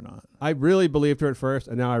happened or not. I really believed her at first,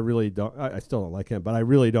 and now I really don't. I still don't like him, but I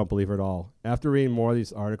really don't believe her at all. After reading more of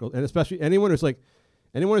these articles, and especially anyone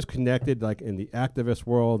who's connected, in the activist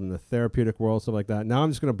world and the therapeutic world, stuff like that. Now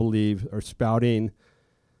I'm just going to believe or spouting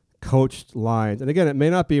coached lines. And again, it may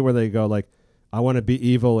not be where they go I want to be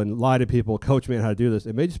evil and lie to people, coach me on how to do this.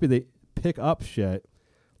 It may just be they pick up shit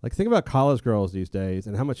Like, think about college girls these days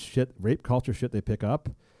and how much rape culture shit they pick up.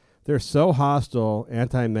 They're so hostile,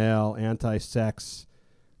 anti-male, anti-sex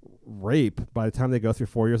rape by the time they go through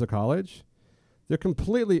 4 years of college. They're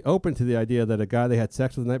completely open to the idea that a guy they had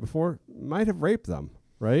sex with the night before might have raped them,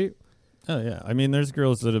 right? Oh, yeah. I mean, there's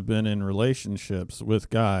girls that have been in relationships with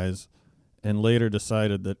guys and later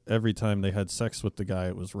decided that every time they had sex with the guy,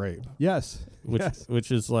 it was rape. Yes.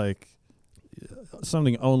 Which is like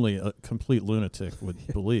something only a complete lunatic would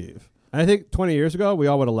believe. And I think 20 years ago, we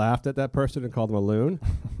all would have laughed at that person and called them a loon.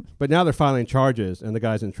 But now they're filing charges, and the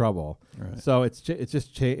guy's in trouble. Right. So it's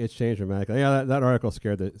changed dramatically. Yeah, that article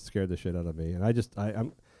scared the shit out of me. And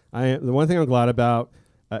the one thing I'm glad about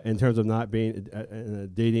in terms of not being in a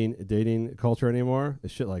dating culture anymore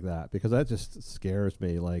is shit like that, because that just scares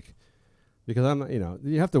me. Like, because I'm,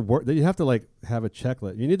 you have to work. You have to like have a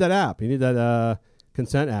checklist. You need that app. You need that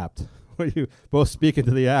consent app where you both speak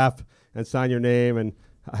into the app and sign your name and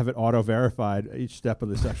have it auto-verified each step of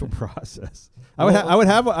the sexual process.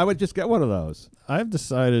 I would just get one of those. I've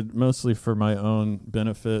decided, mostly for my own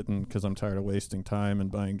benefit and because I'm tired of wasting time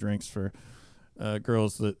and buying drinks for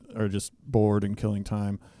girls that are just bored and killing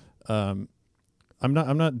time. I'm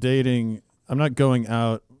not dating. I'm not going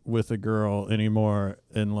out with a girl anymore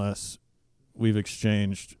unless we've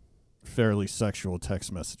exchanged fairly sexual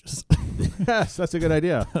text messages. Yes, that's a good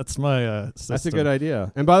idea. That's my system. That's a good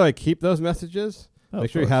idea. And by the way, keep those messages. Make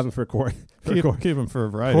sure you have them for court. Keep them for a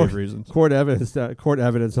variety of reasons. Court evidence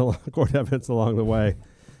along the way.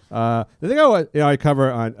 The thing I cover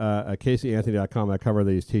on CaseyAnthony.com, I cover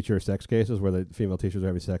these teacher sex cases where the female teachers are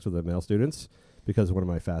having sex with the male students because it's one of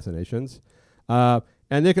my fascinations. And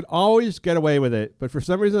they could always get away with it, but for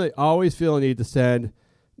some reason they always feel a need to send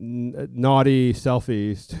naughty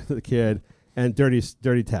selfies to the kid and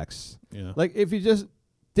dirty texts. Yeah. Like, if you just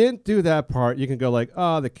didn't do that part, you can go like,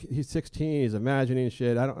 oh, he's 16, he's imagining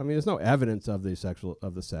shit. There's no evidence of the sex.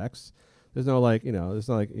 There's no it's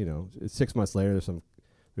not like, it's 6 months later,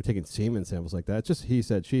 they're taking semen samples like that. It's just he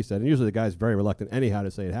said, she said. And usually the guy's very reluctant anyhow to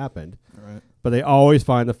say it happened. Right. But they always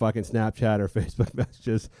find the fucking Snapchat or Facebook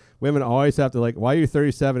messages. Women always have to why are you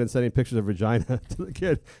 37 and sending pictures of vagina to the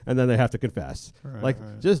kid? And then they have to confess. Right,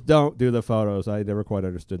 just don't do the photos. I never quite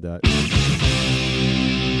understood that.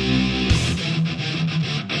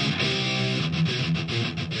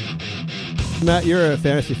 Matt, you're a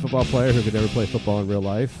fantasy football player who could never play football in real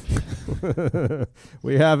life.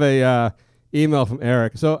 We have a email from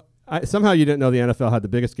Eric. So somehow you didn't know the NFL had the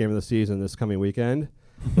biggest game of the season this coming weekend.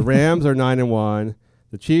 The Rams are 9-1.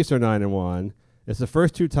 The Chiefs are 9-1. It's the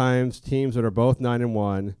first two times teams that are both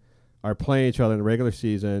 9-1 are playing each other in the regular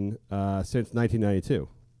season since 1992.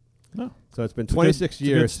 Oh. So it's been 26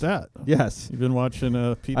 years. It's a good stat. Yes. You've been watching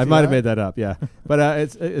PTI? I might have made that up, yeah. But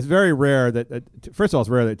it's very rare that, first of all, it's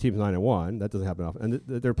rare that team's 9-1. That doesn't happen often. And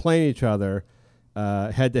they're playing each other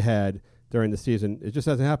head-to-head during the season. It just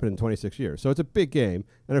hasn't happened in 26 years. So it's a big game.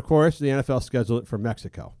 And, of course, the NFL scheduled it for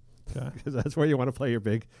Mexico. Because that's where you want to play your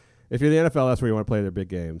big... If you're the NFL, that's where you want to play their big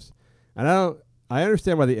games. And I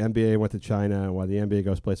understand why the NBA went to China and why the NBA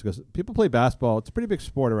goes places. Because people play basketball. It's a pretty big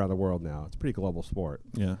sport around the world now. It's a pretty global sport.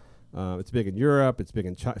 Yeah. It's big in Europe. It's big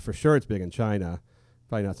in China. For sure, it's big in China.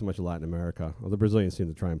 Probably not so much in Latin America. Well, the Brazilians seem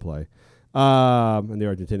to try and play. And the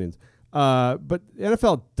Argentinians. But the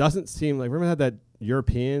NFL doesn't seem like... Remember they had that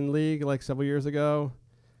European League like several years ago?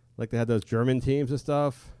 Like they had those German teams and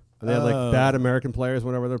stuff? And they had like bad American players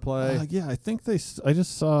whenever they play? Yeah, I think I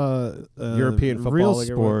just saw... European Football Real League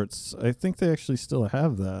Sports. I think they actually still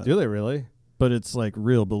have that. Do they really? But it's like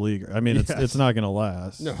real beleaguer. I mean, it's not going to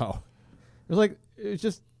last. No. It's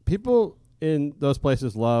just... People in those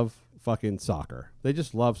places love fucking soccer. They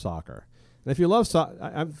just love soccer. And if you love soccer,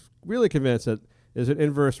 I'm really convinced that there's an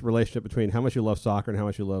inverse relationship between how much you love soccer and how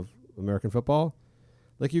much you love American football.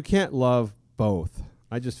 Like, you can't love both.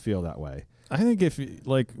 I just feel that way. I think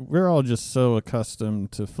we're all just so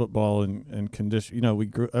accustomed to football and condition.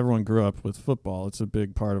 Everyone grew up with football. It's a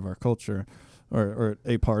big part of our culture, or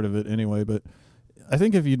a part of it anyway. But I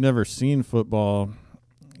think if you'd never seen football,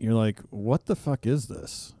 you're like, what the fuck is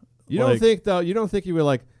this? You don't think you were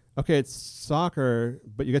like, okay, it's soccer,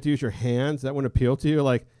 but you get to use your hands. That wouldn't appeal to you.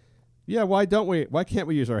 Like, yeah, why can't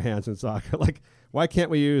we use our hands in soccer? Like, why can't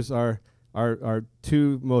we use our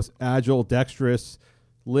two most agile, dexterous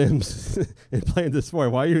limbs in playing this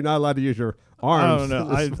sport? Why are you not allowed to use your arms? I don't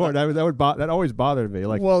know. In the sport? That always bothered me.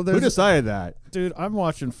 Like, who decided that? Dude, I'm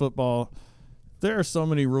watching football. There are so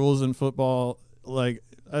many rules in football. Like,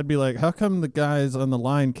 I'd be like, how come the guys on the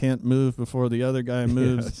line can't move before the other guy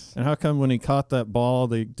moves? Yes. And how come when he caught that ball,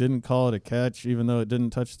 they didn't call it a catch even though it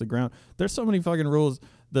didn't touch the ground? There's so many fucking rules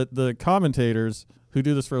that the commentators who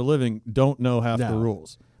do this for a living don't know half the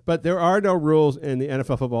rules. But there are no rules in the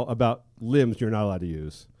NFL football about limbs you're not allowed to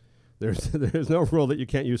use. There's no rule that you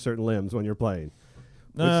can't use certain limbs when you're playing.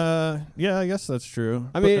 Yeah, I guess that's true.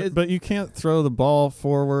 I mean, but you can't throw the ball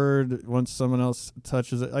forward once someone else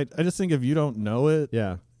touches it. I just think if you don't know it,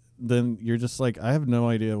 Yeah. then you're just like, I have no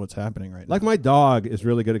idea what's happening right Like now. my dog is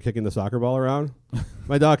really good at kicking the soccer ball around.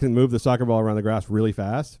 My dog can move the soccer ball around the grass really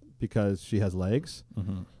fast because she has legs.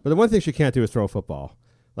 Mm-hmm. But the one thing she can't do is throw a football.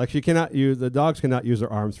 Like the dogs cannot use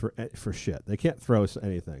their arms for shit. They can't throw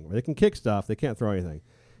anything. They can kick stuff. They can't throw anything.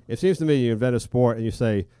 It seems to me you invent a sport and you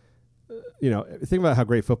say, think about how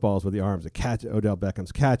great football is with the arms. Odell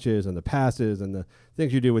Beckham's catches and the passes and the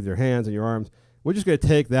things you do with your hands and your arms. We're just going to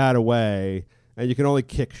take that away, and you can only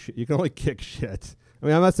kick. You can only kick shit. I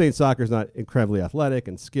mean, I'm not saying soccer's not incredibly athletic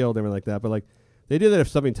and skilled and everything like that, but like they do that if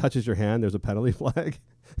something touches your hand, there's a penalty flag.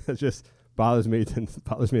 It just bothers me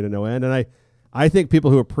to no end. And I think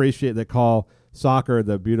people who appreciate that call soccer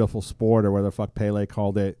the beautiful sport, or whether the fuck Pele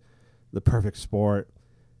called it the perfect sport,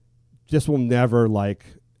 just will never like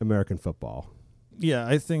American football. Yeah,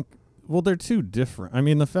 I think. Well, they're too different. I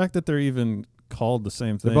mean, the fact that they're even called the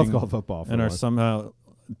same thing, They're both called football and are somehow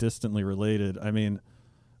distantly related. I mean,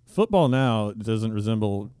 football now doesn't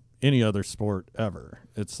resemble any other sport ever.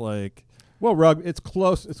 It's like, well, rugby. It's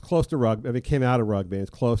close. It's close to rugby. I mean, it came out of rugby. It's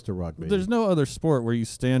close to rugby. there's no other sport where you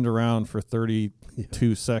stand around for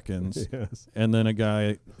 32 seconds Yes. and then a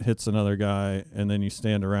guy hits another guy and then you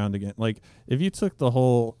stand around again. Like, if you took the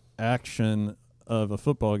whole action of a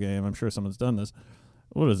football game, I'm sure someone's done this.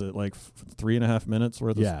 What is it, like 3.5 minutes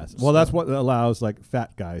worth of Yes. Well, that's what allows like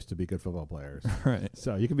fat guys to be good football players. Right.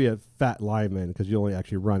 So you can be a fat lineman because you're only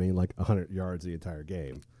actually running like 100 yards the entire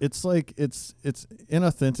game. It's like it's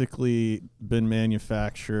inauthentically been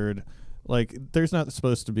manufactured. Like, there's not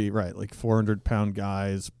supposed to be, right, like 400-pound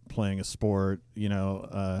guys playing a sport,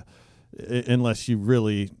 unless you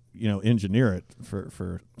really, engineer it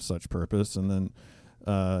for such purpose. And then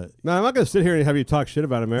No, I'm not going to sit here and have you talk shit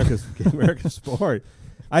about American sport.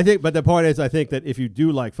 But the point is, I think that if you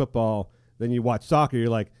do like football, then you watch soccer, you're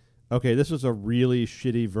like, okay, this is a really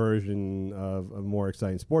shitty version of a more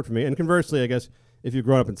exciting sport for me. And conversely, I guess if you've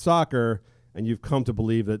grown up in soccer and you've come to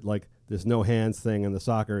believe that like this no hands thing and the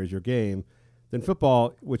soccer is your game, then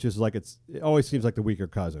football, which is like it always seems like the weaker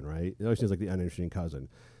cousin, right? It always seems like the uninteresting cousin.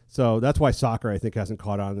 So that's why soccer, I think, hasn't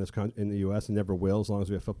caught on in the U.S. and never will as long as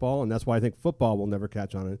we have football. And that's why I think football will never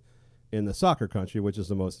catch on in the soccer country, which is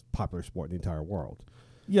the most popular sport in the entire world.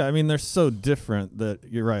 yeah, I mean, they're so different that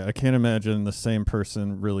you're right. I can't imagine the same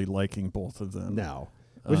person really liking both of them. No.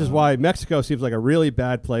 Which is why Mexico seems like a really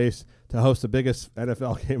bad place to host the biggest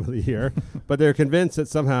NFL game of the year. But they're convinced that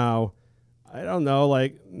somehow, I don't know,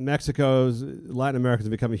 like Latin Americans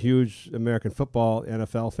have become a huge American football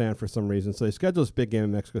NFL fan for some reason. So they scheduled this big game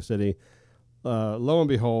in Mexico City. Lo and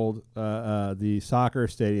behold, the soccer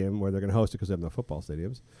stadium where they're going to host it because they have no football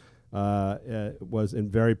stadiums was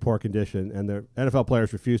in very poor condition. And the NFL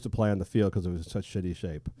players refused to play on the field because it was in such shitty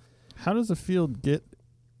shape. How does a field get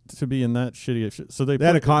to be in that shitty? So They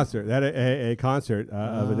had a concert. They had a concert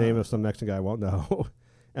of the name of some Mexican guy I won't know.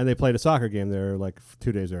 And they played a soccer game there like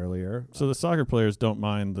 2 days earlier. So the soccer players don't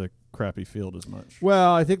mind the crappy field as much.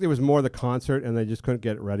 Well, I think there was more the concert, and they just couldn't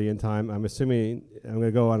get it ready in time. I'm assuming, I'm going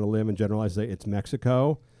to go on a limb and generalize, say it's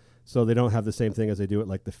Mexico, so they don't have the same thing as they do at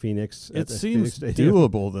like the Phoenix. It the seems Phoenix Stadium.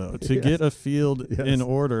 doable, though, to Yes. get a field Yes. in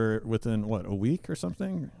order within, a week or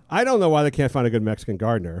something? I don't know why they can't find a good Mexican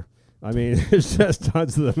gardener. I mean, there's just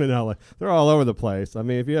tons of them in LA. They're all over the place. I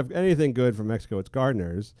mean, if you have anything good from Mexico, it's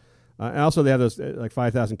gardeners. And also, they have those like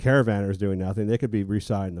 5,000 caravanners doing nothing. They could be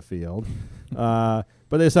re-signed in the field. But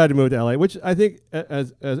they decided to move to LA, which I think,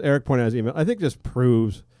 as Eric pointed out in his email, I think just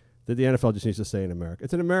proves that the NFL just needs to stay in America.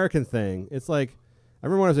 It's an American thing. It's like, I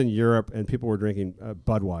remember when I was in Europe and people were drinking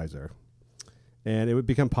Budweiser. And it would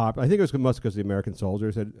become popular. I think it was mostly because the American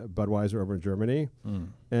soldiers had Budweiser over in Germany.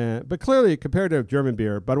 But clearly, compared to German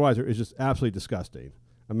beer, Budweiser is just absolutely disgusting.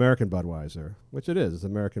 American Budweiser, which it is. It's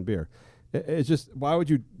American beer. It's just, why would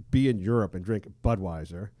you be in Europe and drink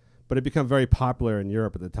Budweiser? But it became very popular in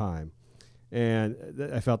Europe at the time. And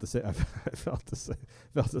I felt the same. I felt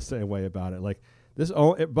the same way about it. Like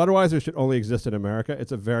Budweiser should only exist in America.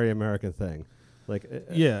 It's a very American thing. Like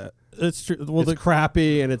Yeah, it's true. Well, it's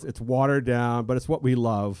crappy and it's watered down, but it's what we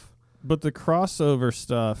love. But the crossover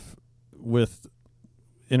stuff with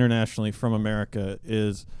internationally from America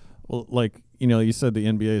is, well, like, you said the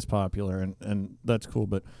NBA is popular and that's cool,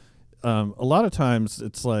 but a lot of times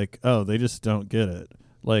it's like, oh, they just don't get it.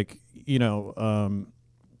 Like,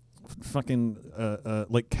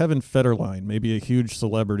 like Kevin Federline, maybe a huge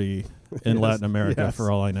celebrity in Latin America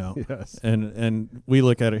for all I know. Yes. And we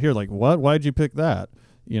look at it here like, what? Why'd you pick that?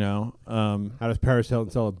 How does Paris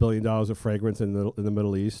Hilton sell $1 billion of fragrance in the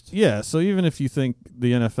Middle East? Yeah, so even if you think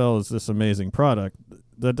the NFL is this amazing product,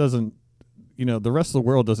 that doesn't, the rest of the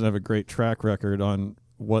world doesn't have a great track record on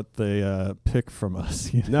what they pick from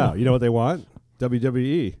us. No, you know what they want?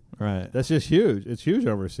 WWE. Right. That's just huge. It's huge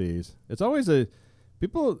overseas. It's always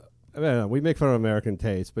people. I mean, we make fun of American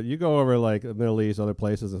taste, but you go over like the Middle East, other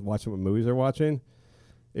places, and watch what movies they're watching.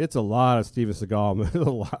 It's a lot of Steven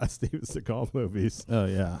Seagal movies. Oh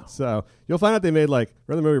yeah. So you'll find out they made remember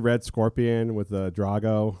the movie Red Scorpion with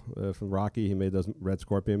Drago from Rocky. He made those Red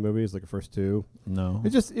Scorpion movies, like the first two. No.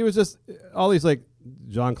 It was just all these like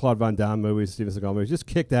Jean-Claude Van Damme movies, Steven Seagal movies. Just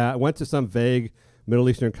kicked out, went to some vague Middle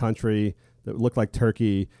Eastern country that looked like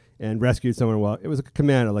Turkey and rescued someone. Well, it was a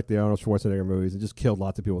commando like the Arnold Schwarzenegger movies, and just killed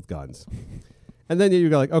lots of people with guns. And then you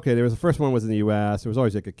go like, okay, there was the first one was in the U.S. There was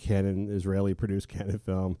always like a Israeli-produced canon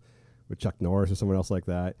film with Chuck Norris or someone else like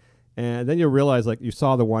that. And then you realize like you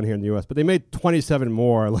saw the one here in the U.S., but they made 27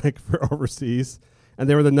 more like for overseas, and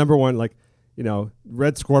they were the number one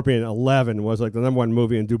Red Scorpion 11 was like the number one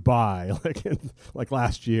movie in Dubai like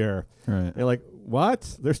last year. Right. And you're like,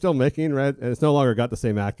 what? They're still making Red, and it's no longer got the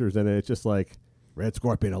same actors in it. It's just like Red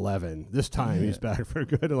Scorpion 11. This time he's back for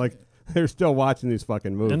good. And like they're still watching these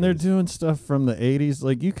fucking movies. And they're doing stuff from the 80s.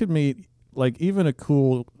 Like you could meet like even a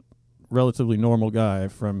cool, relatively normal guy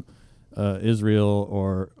from Israel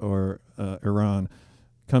or Iran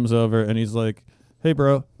comes over and he's like, hey,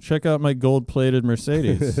 bro, check out my gold-plated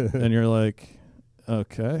Mercedes. And you're like,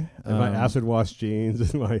 okay. And my acid-wash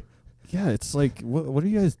jeans and my... Yeah, it's like, what are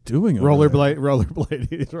you guys doing over there?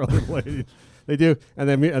 Rollerblading. They do. And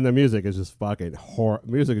the music is just fucking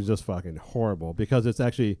horrible because it's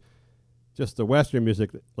actually just the Western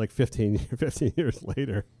music like 15 years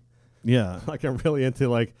later. Yeah. Like I'm really into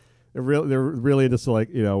like... They're really into like,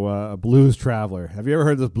 a Blues Traveler. Have you ever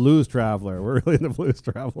heard of this Blues Traveler? We're really into Blues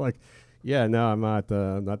Traveler. Like, yeah, no, I'm not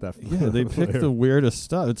that. Yeah, they pick the weirdest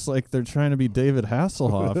stuff. It's like they're trying to be David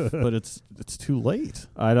Hasselhoff, but it's too late.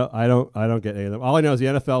 I don't get any of them. All I know is the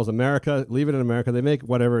NFL is America. Leave it in America. They make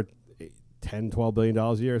whatever $10-12 billion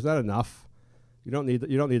a year. Is that enough? You don't need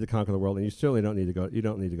to conquer the world, and you certainly don't need to go. You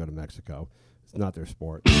don't need to go to Mexico. It's not their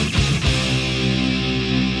sport.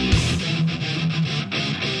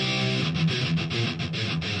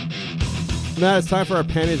 Matt, it's time for our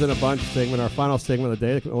Panties in a Bunch segment, our final segment of the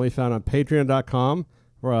day. That can only be found on Patreon.com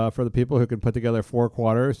for the people who can put together 4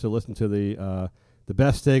 quarters to listen to the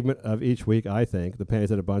best segment of each week, I think, the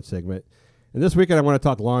Panties in a Bunch segment. And this weekend I want to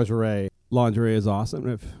talk lingerie. Lingerie is awesome.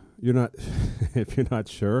 If you're not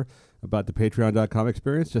sure about the Patreon.com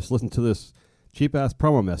experience, just listen to this cheap-ass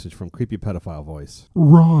promo message from Creepy Pedophile Voice.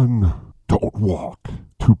 Run, don't walk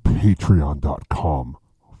to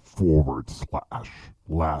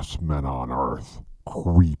patreon.com/Last Men on Earth.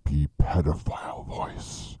 Creepy Pedophile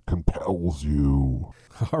Voice compels you.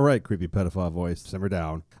 All right, Creepy Pedophile Voice, simmer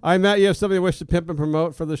down. All right, Matt, you have something you wish to pimp and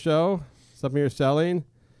promote for the show? Something you're selling?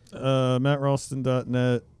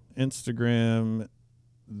 MattRalston.net, Instagram,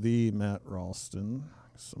 the Matt Ralston.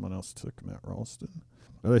 Someone else took Matt Ralston.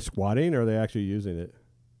 Are they squatting or are they actually using it?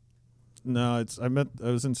 No, I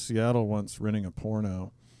was in Seattle once renting a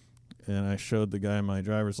porno, and I showed the guy my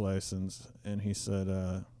driver's license, and he said,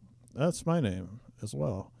 that's my name as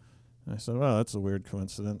well. And I said, wow, that's a weird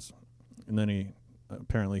coincidence. And then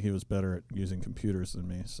apparently he was better at using computers than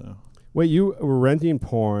me, so. Wait, you were renting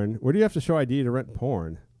porn. Where do you have to show ID to rent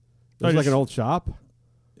porn? It was like an old shop?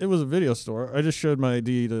 It was a video store. I just showed my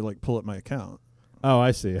ID to like pull up my account. Oh,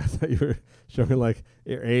 I see. I thought you were showing like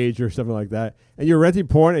your age or something like that. And you were renting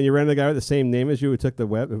porn, and you rented a guy with the same name as you who took the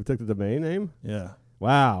domain name? Yeah.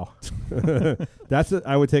 Wow.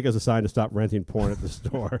 I would take as a sign to stop renting porn at the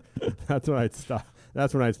store. That's when I'd stop.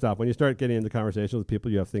 When you start getting into conversations with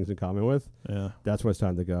people you have things in common with, that's when it's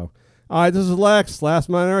time to go. All right, this is Lex, Last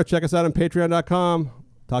Man on Earth. Check us out on patreon.com.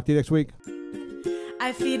 Talk to you next week.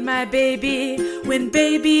 I feed my baby when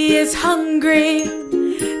baby is hungry.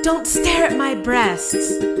 Don't stare at my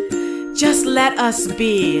breasts. Just let us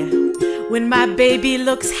be. When my baby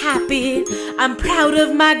looks happy, I'm proud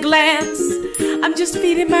of my glance. I'm just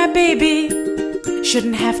feeding my baby.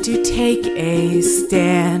 Shouldn't have to take a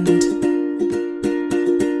stand.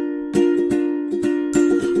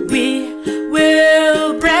 We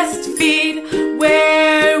will breastfeed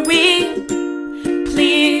where we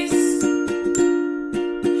please.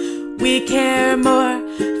 We care more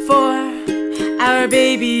for our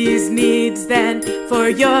baby's needs than for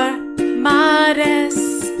your modesty.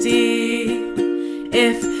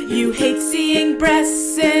 If you hate seeing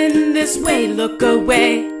breasts in this way, look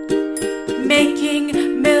away.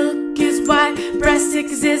 Making milk is why breasts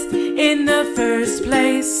exist in the first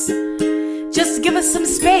place. Just give us some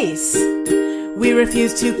space. We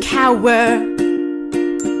refuse to cower.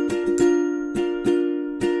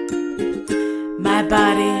 My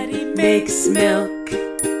body makes milk.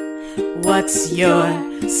 What's your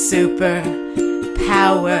superpower?